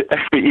I did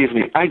every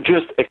evening, I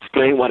just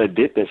explained what I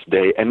did this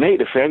day and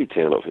made a fairy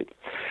tale of it.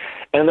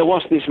 And there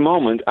was this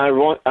moment I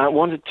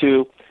wanted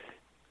to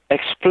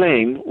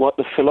explain what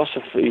the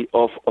philosophy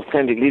of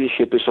authentic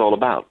leadership is all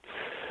about.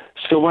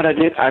 So what I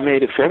did, I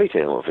made a fairy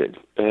tale of it.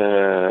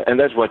 And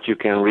that's what you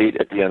can read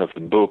at the end of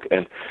the book.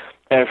 And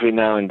every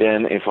now and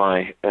then, if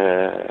I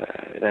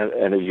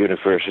at a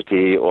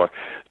university or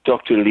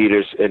talk to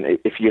leaders, and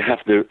if you have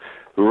the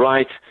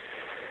right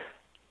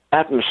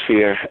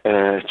atmosphere,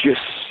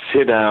 just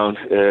sit down,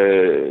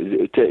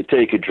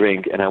 take a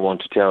drink, and I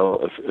want to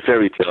tell a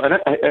fairy tale. And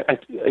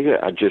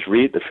I just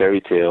read the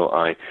fairy tale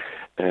I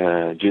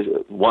just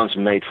once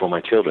made for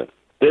my children.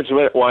 That's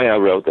why I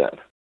wrote that.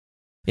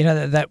 You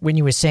know, that when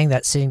you were saying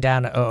that, sitting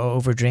down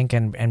over a drink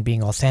and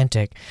being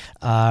authentic,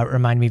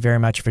 remind me very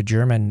much of a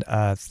German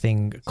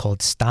thing called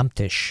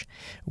Stammtisch,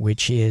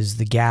 which is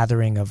the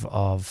gathering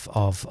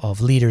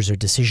of leaders or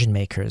decision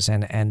makers.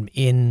 And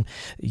in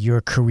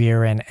your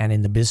career and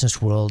in the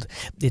business world,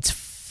 it's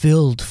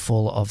filled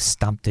full of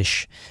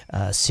Stammtisch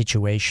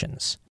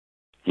situations.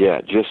 Yeah,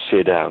 just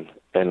sit down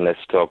and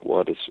let's talk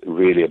what it's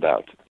really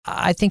about.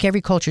 I think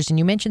every culture, and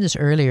you mentioned this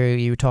earlier,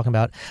 you were talking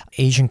about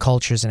Asian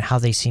cultures and how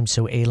they seem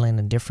so alien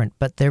and different,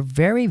 but they're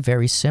very,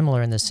 very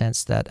similar in the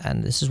sense that,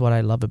 and this is what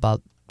I love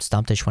about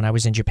Stammtisch. When I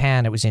was in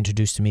Japan, it was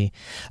introduced to me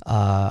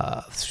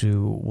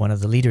through one of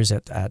the leaders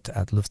at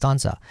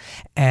Lufthansa.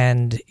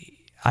 And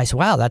I said,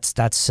 wow,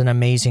 that's an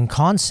amazing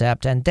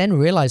concept. And then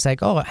realized,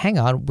 like, oh, hang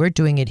on, we're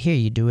doing it here.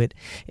 You do it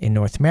in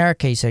North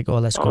America. You say, oh,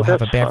 let's go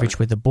have a beverage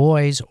with the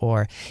boys,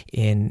 or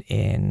in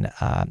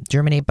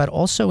Germany, but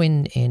also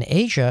in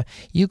Asia,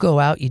 you go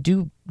out, you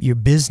do your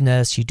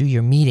business, you do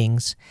your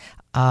meetings,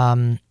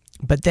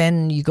 but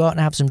then you go out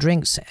and have some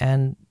drinks,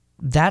 and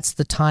that's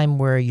the time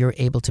where you're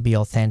able to be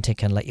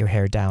authentic and let your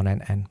hair down,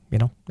 and you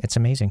know, it's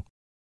amazing.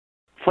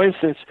 For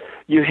instance,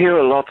 you hear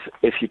a lot,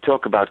 if you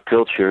talk about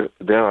culture,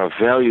 there are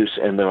values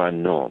and there are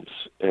norms.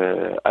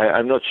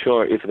 I'm not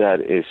sure if that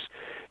is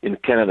in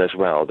Canada as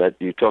well, that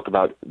you talk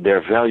about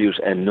their values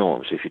and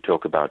norms if you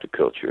talk about the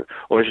culture.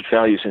 Or is it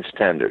values and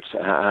standards?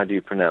 How do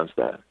you pronounce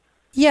that?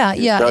 Yeah.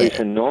 Values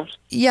and norms?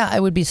 Yeah,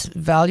 it would be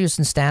values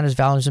and standards,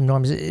 values and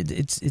norms.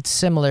 It's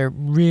similar.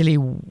 Really,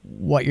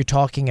 what you're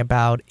talking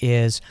about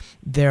is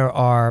there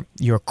are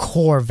your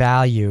core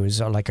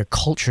values, or like a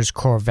culture's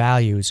core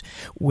values,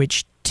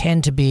 which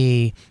tend to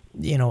be,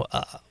 you know,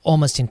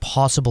 almost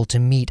impossible to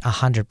meet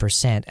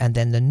 100%. And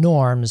then the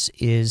norms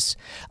is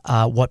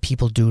what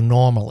people do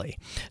normally.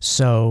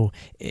 So,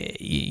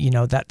 you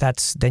know,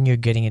 that's then you're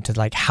getting into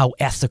like, how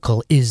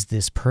ethical is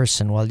this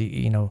person? Well,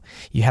 you know,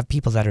 you have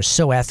people that are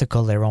so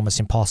ethical they're almost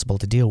impossible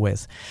to deal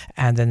with,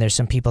 and then there's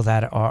some people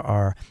that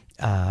are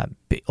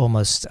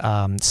almost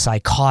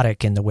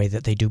psychotic in the way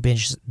that they do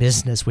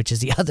business, which is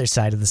the other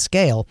side of the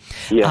scale.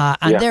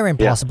 And they're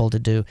impossible to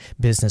do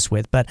business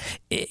with. But,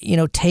 you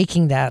know,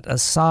 taking that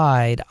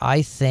aside,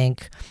 I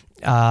think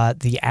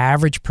the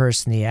average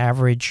person, the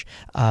average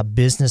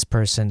business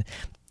person,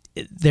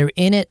 they're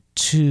in it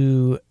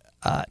to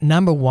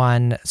number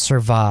one,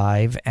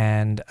 survive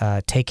and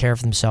take care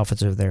of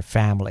themselves and their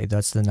family.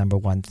 That's the number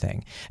one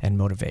thing and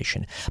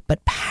motivation.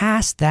 But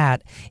past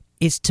that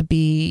is to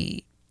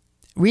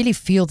really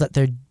feel that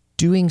they're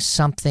doing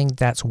something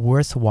that's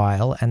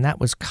worthwhile, and that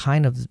was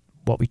kind of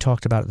what we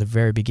talked about at the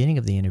very beginning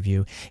of the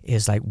interview,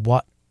 is like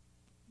what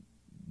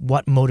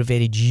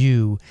motivated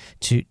you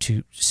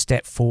to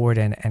step forward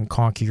and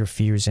conquer your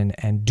fears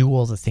and do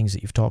all the things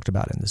that you've talked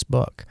about in this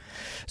book.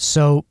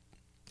 So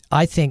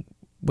I think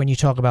when you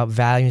talk about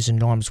values and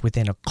norms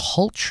within a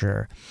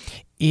culture,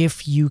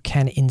 if you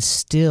can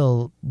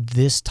instill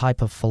this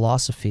type of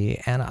philosophy,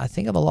 and I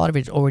think a lot of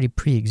it already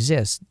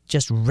pre-exists,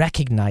 just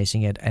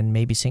recognizing it and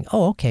maybe saying,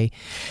 oh, okay,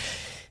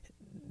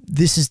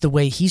 this is the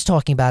way he's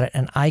talking about it,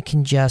 and I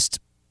can just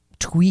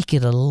tweak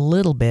it a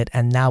little bit,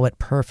 and now it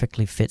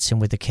perfectly fits in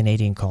with the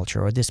Canadian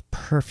culture, or this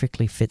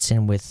perfectly fits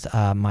in with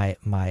my.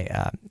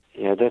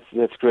 Yeah,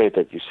 that's great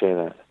that you say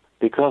that,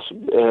 because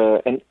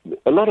and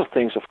a lot of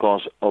things, of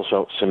course,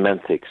 also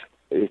semantics.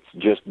 It's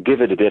just give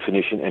it a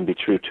definition and be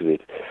true to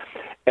it.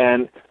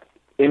 And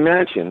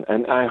imagine,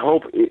 and I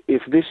hope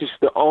if this is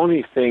the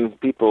only thing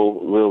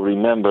people will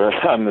remember,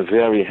 I'm a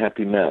very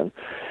happy man.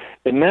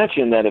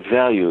 Imagine that a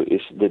value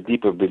is the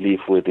deeper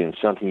belief within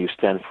something you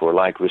stand for,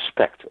 like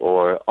respect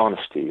or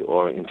honesty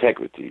or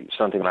integrity,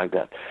 something like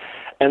that.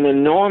 And the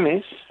norm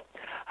is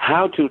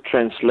how to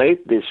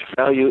translate this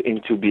value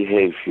into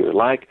behavior.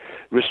 Like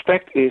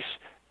respect is,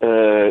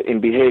 in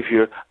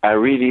behavior, I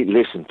really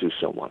listen to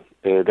someone.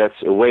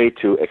 That's a way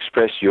to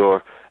express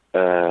your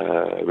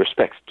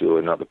respect to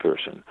another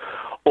person.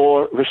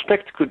 Or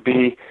respect could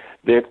be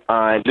that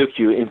I look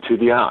you into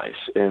the eyes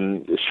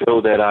and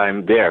show that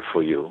I'm there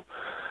for you.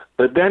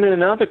 But then in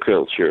another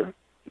culture,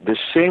 the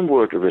same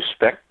word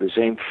respect, the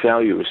same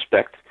value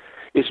respect,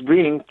 is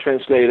being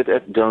translated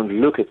as don't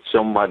look at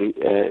somebody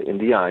in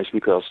the eyes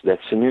because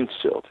that's an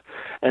insult.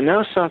 And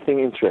now something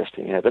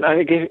interesting happened.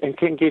 I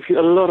can give you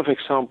a lot of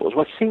examples.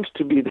 What seems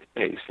to be the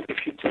case, if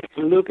you take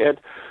a look at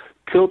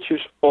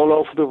cultures all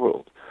over the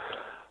world,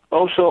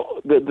 also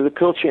the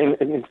culture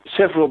in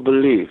several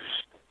beliefs,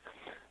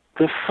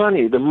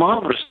 the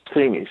marvelous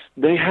thing is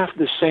they have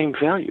the same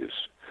values.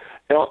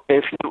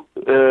 If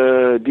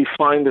you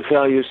define the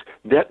values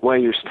that way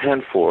you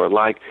stand for,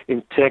 like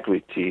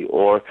integrity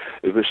or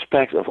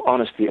respect of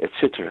honesty,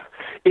 etc.,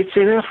 it's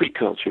in every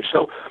culture.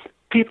 So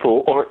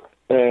people, or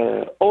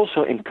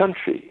also in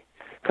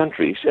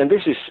countries, and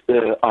this is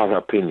our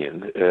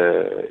opinion,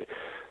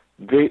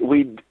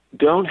 we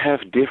don't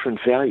have different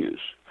values.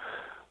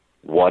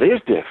 What is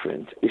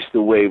different is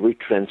the way we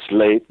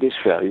translate these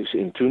values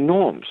into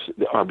norms,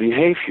 our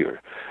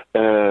behavior.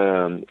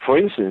 For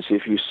instance,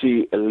 if you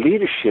see a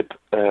leadership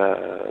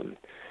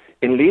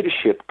in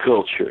leadership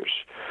cultures,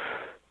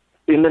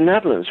 in the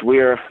Netherlands,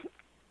 we're,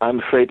 I'm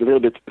afraid, a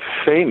little bit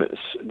famous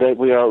that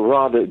we are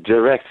rather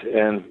direct,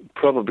 and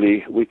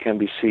probably we can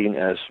be seen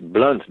as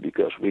blunt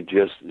because we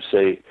just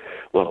say,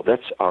 well,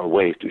 that's our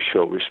way to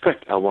show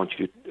respect.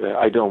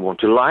 I don't want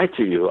to lie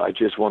to you. I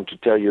just want to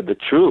tell you the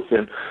truth,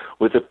 and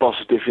with a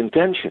positive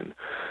intention.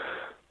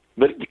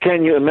 But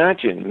can you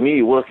imagine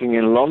me working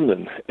in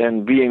London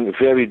and being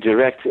very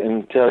direct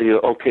and tell you,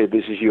 okay,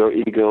 this is your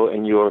ego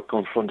and you're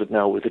confronted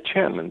now with the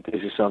chairman.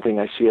 This is something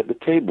I see at the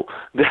table.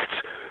 That's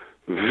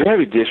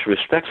very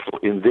disrespectful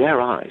in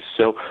their eyes.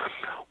 So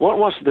what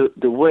was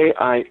the way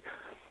I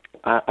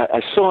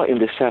saw in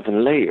the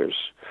 7 layers?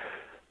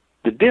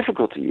 The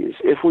difficulty is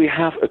if we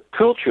have a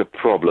culture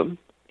problem,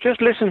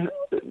 just listen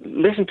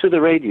to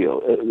the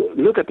radio,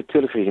 look at the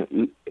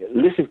television,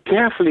 listen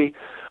carefully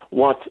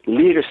what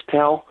leaders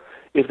tell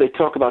if they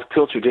talk about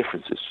culture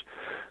differences.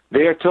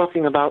 They are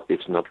talking about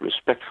it's not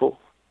respectful,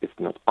 it's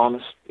not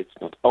honest, it's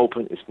not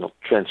open, it's not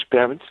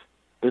transparent,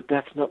 but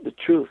that's not the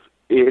truth.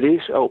 It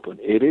is open,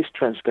 it is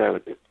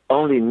transparent,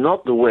 only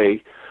not the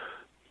way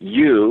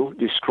you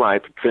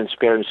describe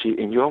transparency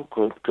in your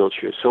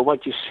culture. So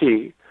what you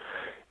see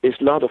is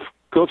a lot of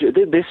culture.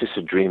 This is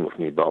a dream of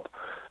me, Bob,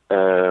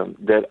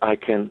 that I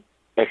can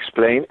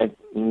explain, and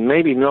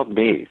maybe not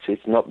me.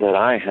 It's not that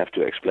I have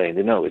to explain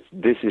it. No,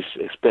 this is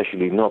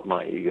especially not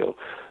my ego.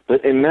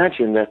 But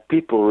imagine that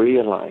people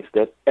realize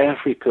that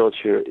every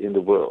culture in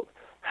the world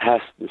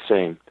has the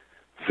same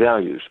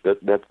values, but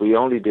that we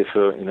only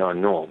differ in our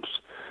norms.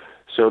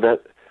 So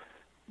that,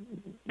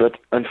 but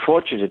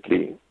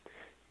unfortunately,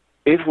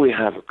 if we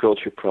have a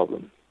culture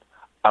problem,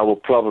 I will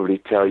probably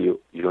tell you,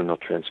 you're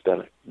not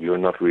transparent, you're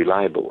not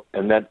reliable,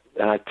 and that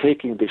I'm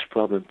taking this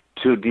problem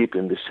too deep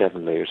in the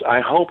 7 layers. I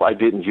hope I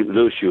didn't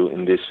lose you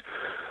in this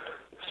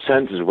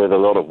sentence with a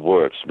lot of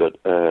words, but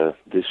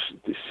this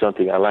is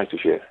something I like to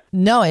share.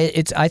 No,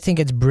 I think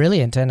it's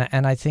brilliant,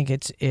 and I think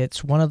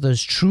it's one of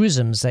those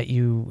truisms that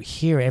you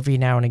hear every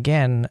now and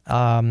again,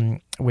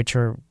 which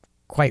are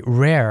quite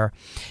rare.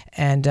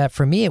 And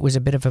for me, it was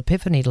a bit of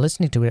epiphany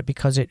listening to it,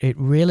 because it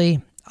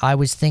really, I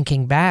was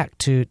thinking back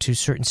to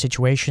certain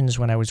situations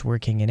when I was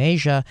working in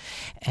Asia,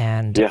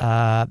 and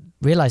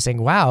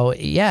realizing, wow,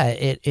 yeah,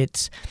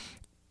 it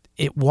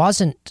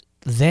wasn't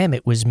them,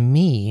 it was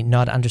me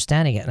not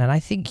understanding it. And I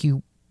think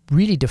you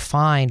really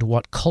defined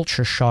what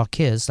culture shock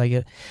is.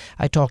 Like,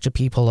 I talk to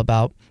people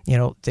about,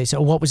 they say,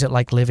 oh, what was it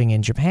like living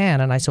in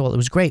Japan? And I said, well, it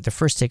was great. The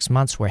first 6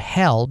 months were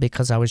hell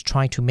because I was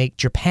trying to make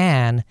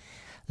Japan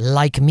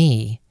like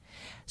me.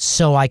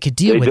 so I could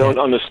deal with it. They don't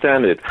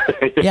understand it.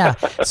 Yeah.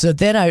 So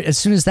then as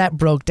soon as that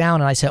broke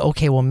down and I said,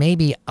 okay, well,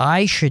 maybe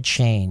I should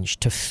change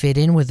to fit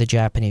in with the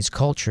Japanese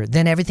culture,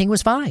 then everything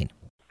was fine.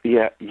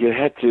 Yeah, you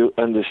had to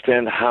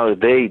understand how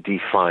they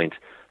defined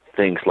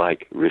things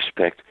like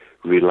respect,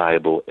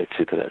 reliable,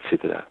 etc.,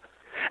 etc.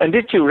 And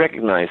did you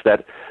recognize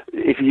that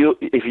if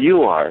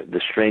you are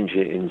the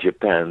stranger in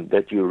Japan,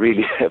 that you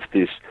really have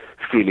this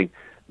feeling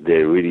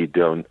they really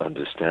don't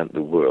understand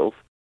the world?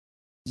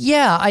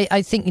 Yeah,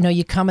 I think,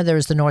 you come in there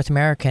as the North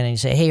American and you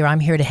say, hey, I'm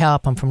here to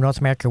help. I'm from North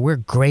America. We're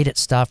great at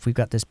stuff. We've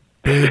got this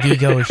big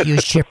ego,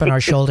 huge chip on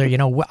our shoulder.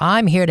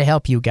 I'm here to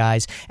help you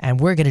guys,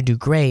 and we're going to do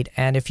great.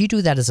 And if you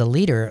do that as a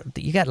leader,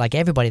 you got like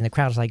everybody in the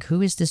crowd is like,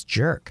 who is this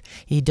jerk?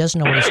 He doesn't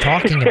know what he's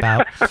talking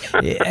about.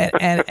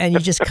 and you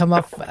just come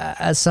off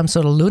as some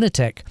sort of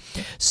lunatic.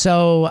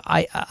 So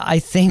I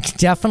think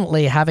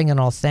definitely having an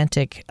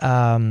authentic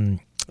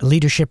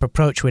leadership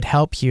approach would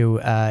help you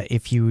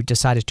if you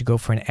decided to go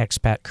for an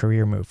expat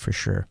career move, for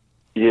sure.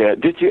 Yeah.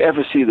 Did you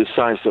ever see the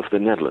size of the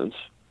Netherlands?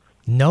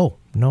 No.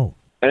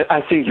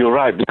 I think you're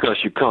right, because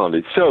you can't.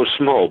 It's so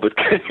small. But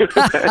can you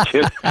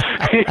imagine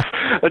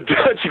if a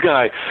Dutch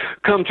guy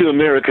come to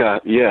America?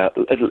 Yeah,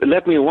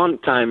 let me one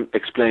time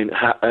explain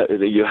how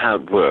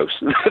it works.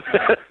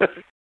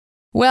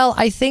 Well,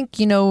 I think,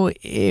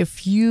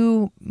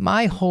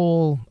 my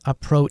whole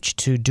approach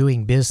to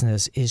doing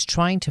business is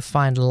trying to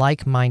find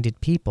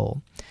like-minded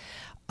people.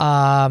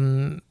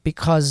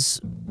 Because,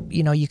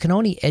 you can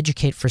only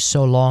educate for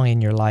so long in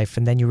your life,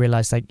 and then you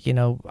realize that,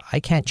 I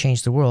can't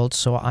change the world,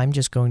 so I'm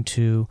just going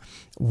to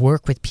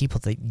work with people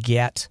that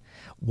get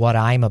what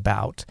I'm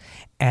about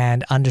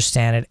and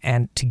understand it,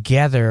 and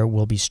together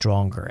we'll be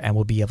stronger and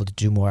we'll be able to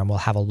do more and we'll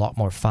have a lot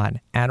more fun.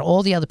 And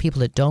all the other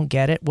people that don't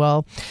get it,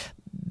 well,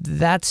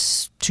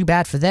 that's too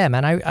bad for them.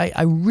 And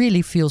I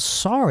really feel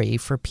sorry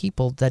for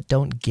people that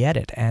don't get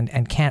it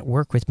and can't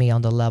work with me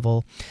on the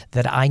level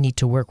that I need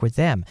to work with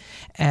them.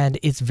 And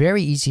it's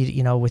very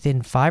easy to,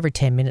 within 5 or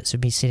 10 minutes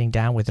of me sitting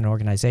down with an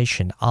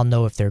organization, I'll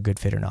know if they're a good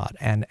fit or not.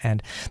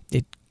 And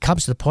it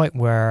comes to the point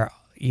where,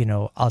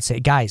 I'll say,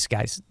 guys,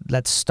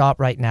 let's stop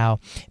right now.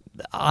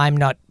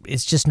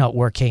 It's just not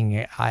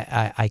working.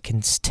 I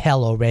can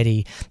tell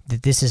already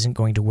that this isn't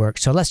going to work.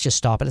 So let's just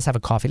stop it. Let's have a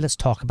coffee. Let's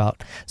talk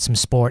about some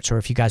sports, or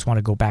if you guys want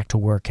to go back to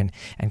work and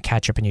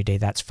catch up in your day,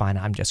 that's fine.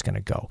 I'm just going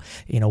to go,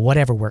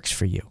 whatever works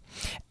for you.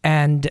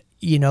 And,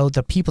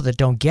 the people that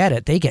don't get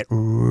it, they get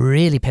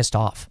really pissed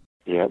off.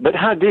 Yeah. But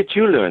how did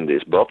you learn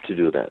this, Bob, to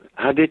do that?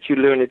 How did you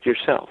learn it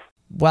yourself?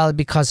 Well,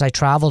 because I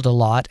traveled a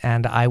lot,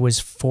 and I was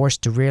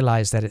forced to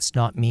realize that it's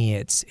not me.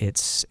 It's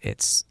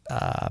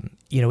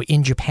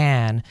in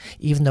Japan,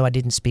 even though I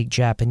didn't speak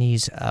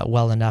Japanese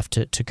well enough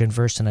to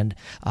converse on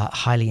a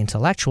highly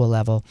intellectual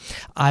level,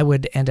 I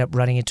would end up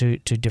running into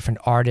different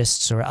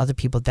artists or other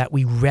people that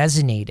we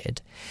resonated,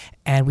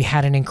 and we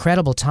had an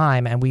incredible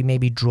time, and we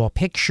maybe draw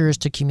pictures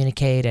to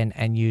communicate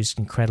and used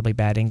incredibly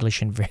bad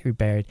English and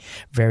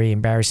very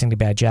embarrassingly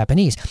bad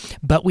Japanese.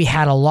 But we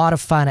had a lot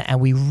of fun,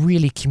 and we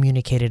really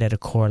communicated at a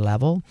core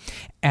level.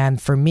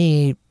 And for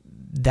me,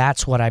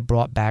 that's what I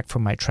brought back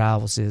from my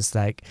travels, is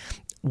like,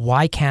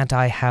 why can't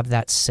I have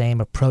that same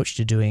approach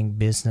to doing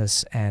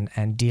business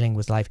and dealing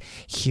with life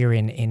here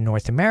in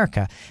North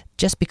America?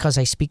 Just because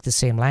I speak the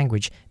same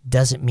language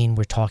doesn't mean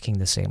we're talking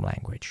the same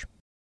language.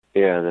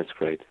 Yeah, that's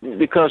great.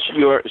 Because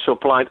you're so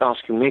polite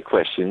asking me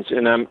questions,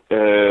 and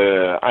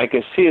I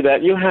can see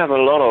that you have a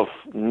lot of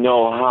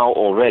know-how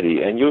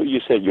already. And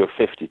you said you're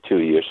 52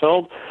 years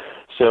old,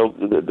 so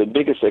the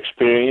biggest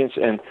experience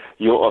and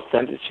your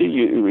authenticity,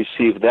 you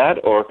received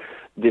that or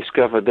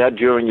discovered that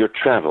during your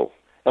travel.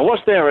 And was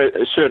there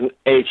a certain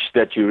age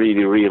that you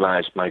really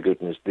realized, my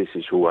goodness, this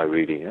is who I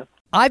really am?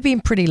 I've been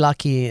pretty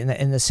lucky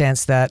in the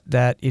sense that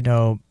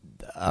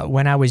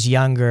when I was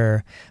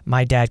younger,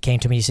 my dad came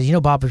to me and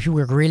said, Bob, if you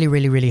work really,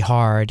 really, really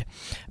hard,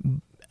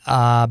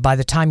 by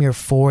the time you're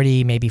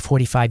 40, maybe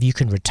 45, you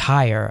can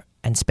retire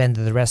and spend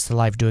the rest of the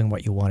life doing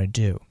what you want to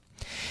do.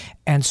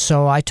 And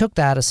so I took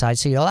that aside and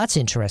said, that's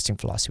interesting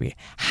philosophy.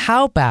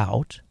 How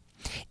about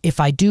if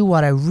I do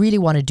what I really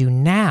want to do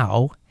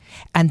now,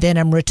 and then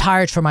I'm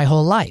retired for my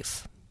whole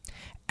life?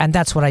 And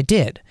that's what I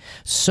did.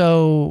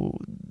 So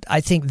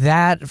I think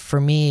that for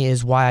me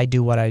is why I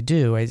do what I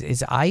do,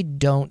 is I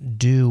don't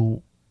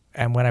do,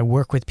 and when I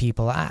work with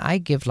people, I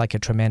give like a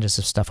tremendous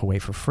of stuff away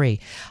for free.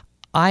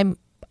 I'm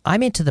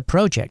into the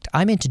project.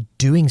 I'm into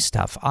doing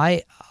stuff.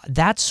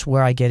 That's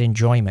where I get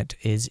enjoyment,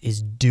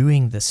 is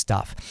doing the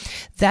stuff.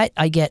 That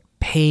I get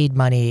paid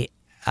money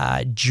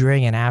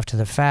during and after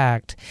the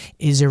fact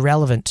is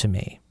irrelevant to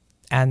me.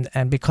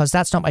 And because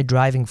that's not my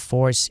driving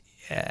force,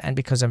 and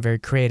because I'm very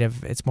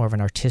creative, it's more of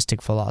an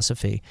artistic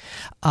philosophy.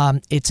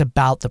 It's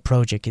about the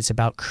project. It's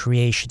about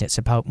creation. It's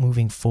about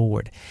moving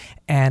forward.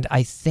 And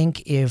I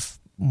think if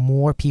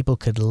more people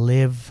could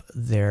live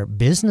their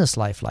business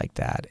life like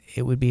that,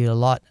 it would be a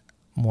lot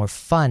more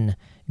fun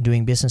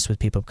doing business with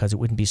people, because it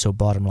wouldn't be so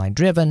bottom line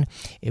driven.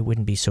 It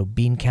wouldn't be so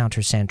bean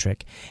counter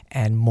centric,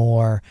 and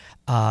more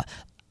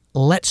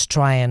let's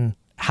try and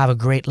have a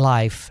great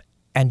life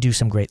and do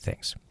some great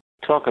things.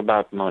 talk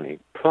about money,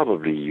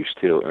 probably you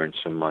still earn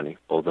some money,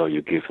 although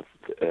you give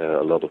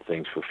a lot of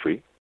things for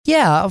free.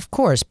 Yeah, of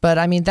course. But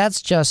I mean,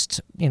 that's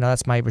just,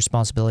 that's my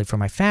responsibility for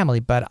my family,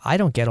 but I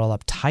don't get all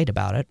uptight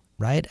about it,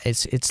 right?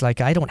 It's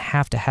like I don't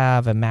have to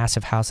have a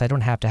massive house. I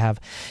don't have to have,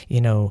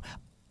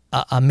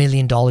 $1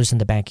 million in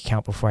the bank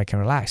account before I can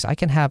relax. I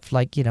can have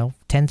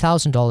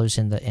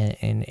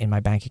 $10,000 in my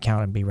bank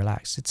account and be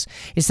relaxed.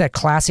 It's that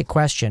classic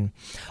question.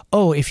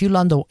 Oh, if you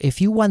won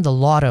the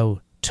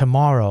lotto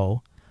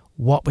tomorrow,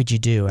 what would you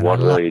do? And what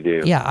will you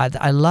do? Yeah,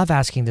 I love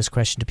asking this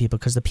question to people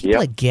because the people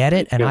that get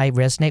it and I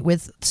resonate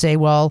with say,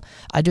 well,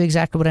 I do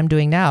exactly what I'm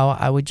doing now.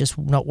 I would just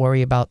not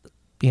worry about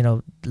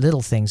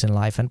little things in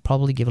life and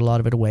probably give a lot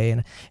of it away.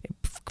 And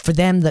for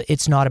them,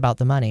 it's not about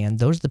the money. And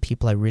those are the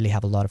people I really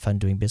have a lot of fun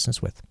doing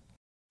business with.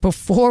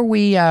 Before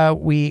we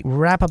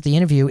wrap up the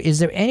interview, is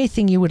there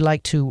anything you would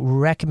like to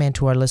recommend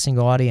to our listening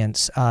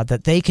audience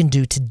that they can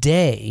do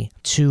today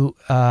to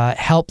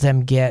help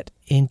them get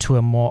into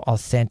a more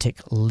authentic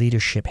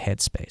leadership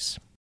headspace?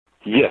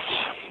 Yes.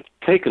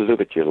 Take a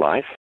look at your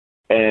life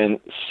and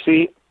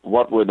see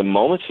what were the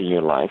moments in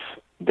your life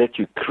that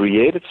you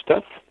created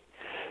stuff,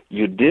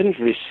 you didn't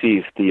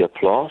receive the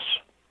applause,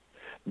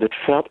 but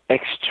felt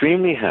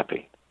extremely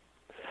happy.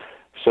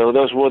 So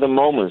those were the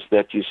moments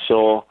that you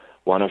saw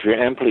one of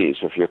your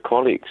employees, of your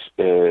colleagues,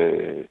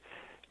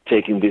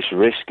 taking this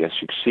risk and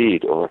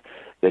succeed, or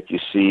that you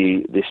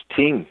see this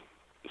team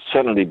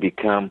suddenly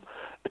become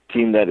a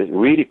team that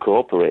really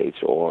cooperates,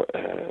 or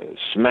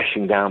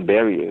smashing down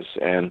barriers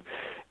and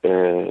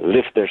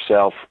lift their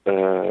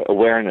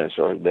self-awareness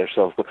or their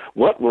self.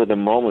 What were the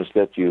moments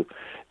that you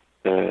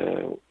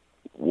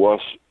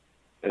was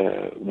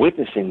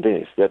witnessing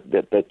this,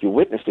 that you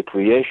witnessed the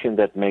creation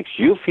that makes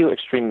you feel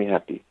extremely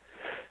happy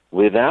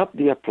without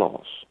the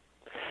applause?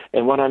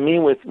 And what I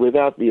mean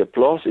without the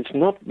applause, it's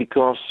not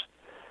because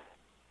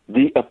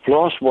the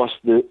applause was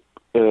the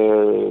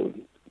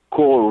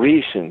core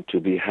reason to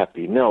be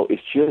happy. No,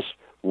 it's just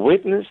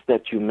witness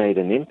that you made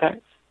an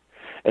impact,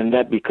 and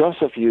that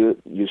because of you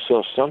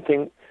saw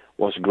something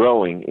was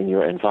growing in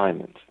your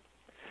environment.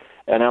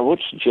 And I would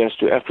suggest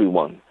to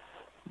everyone,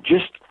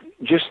 just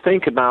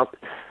think about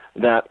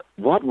that.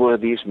 What were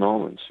these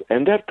moments?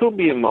 And that could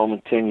be a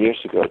moment 10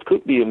 years ago. It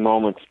could be a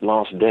moment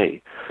last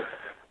day.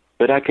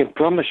 But I can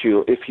promise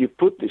you, if you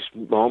put these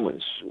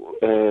moments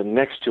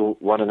next to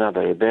one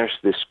another, there's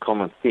this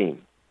common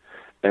theme.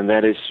 And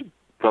that is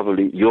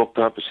probably your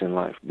purpose in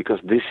life,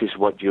 because this is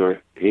what you're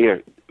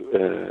here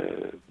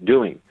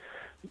doing,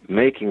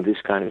 making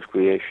this kind of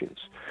creations.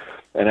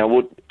 And I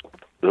would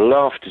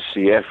love to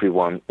see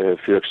everyone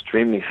feel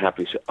extremely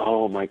happy, say,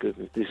 oh my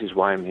goodness, this is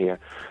why I'm here.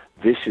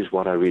 This is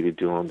what I really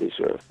do on this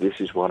earth.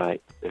 This is what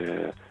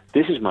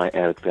this is my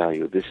added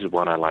value. This is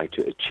what I like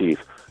to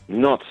achieve.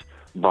 Not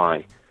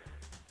by,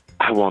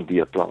 I want the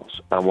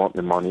applause, I want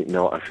the money.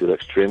 No, I feel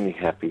extremely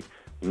happy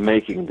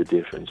making the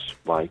difference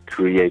by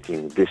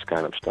creating this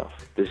kind of stuff.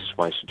 This is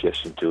my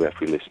suggestion to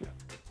every listener.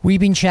 We've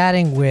been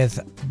chatting with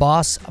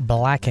Boss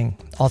Blacking,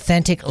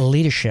 Authentic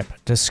Leadership.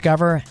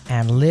 Discover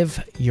and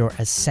live your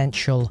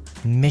essential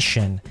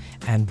mission.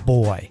 And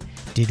boy,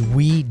 did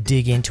we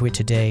dig into it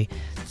today.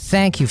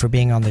 Thank you for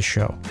being on the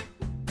show.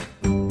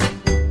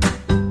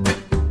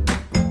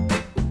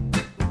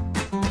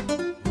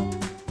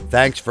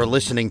 Thanks for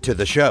listening to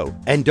the show.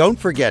 And don't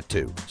forget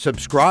to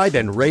subscribe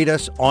and rate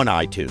us on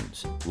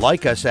iTunes.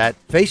 Like us at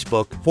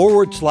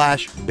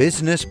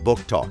Facebook.com/Business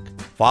Book Talk.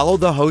 Follow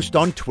the host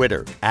on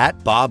Twitter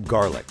 @Bob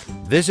Garlick.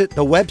 Visit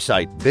the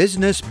website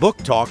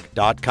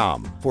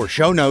businessbooktalk.com for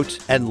show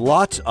notes and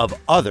lots of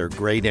other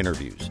great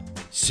interviews.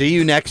 See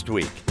you next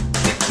week.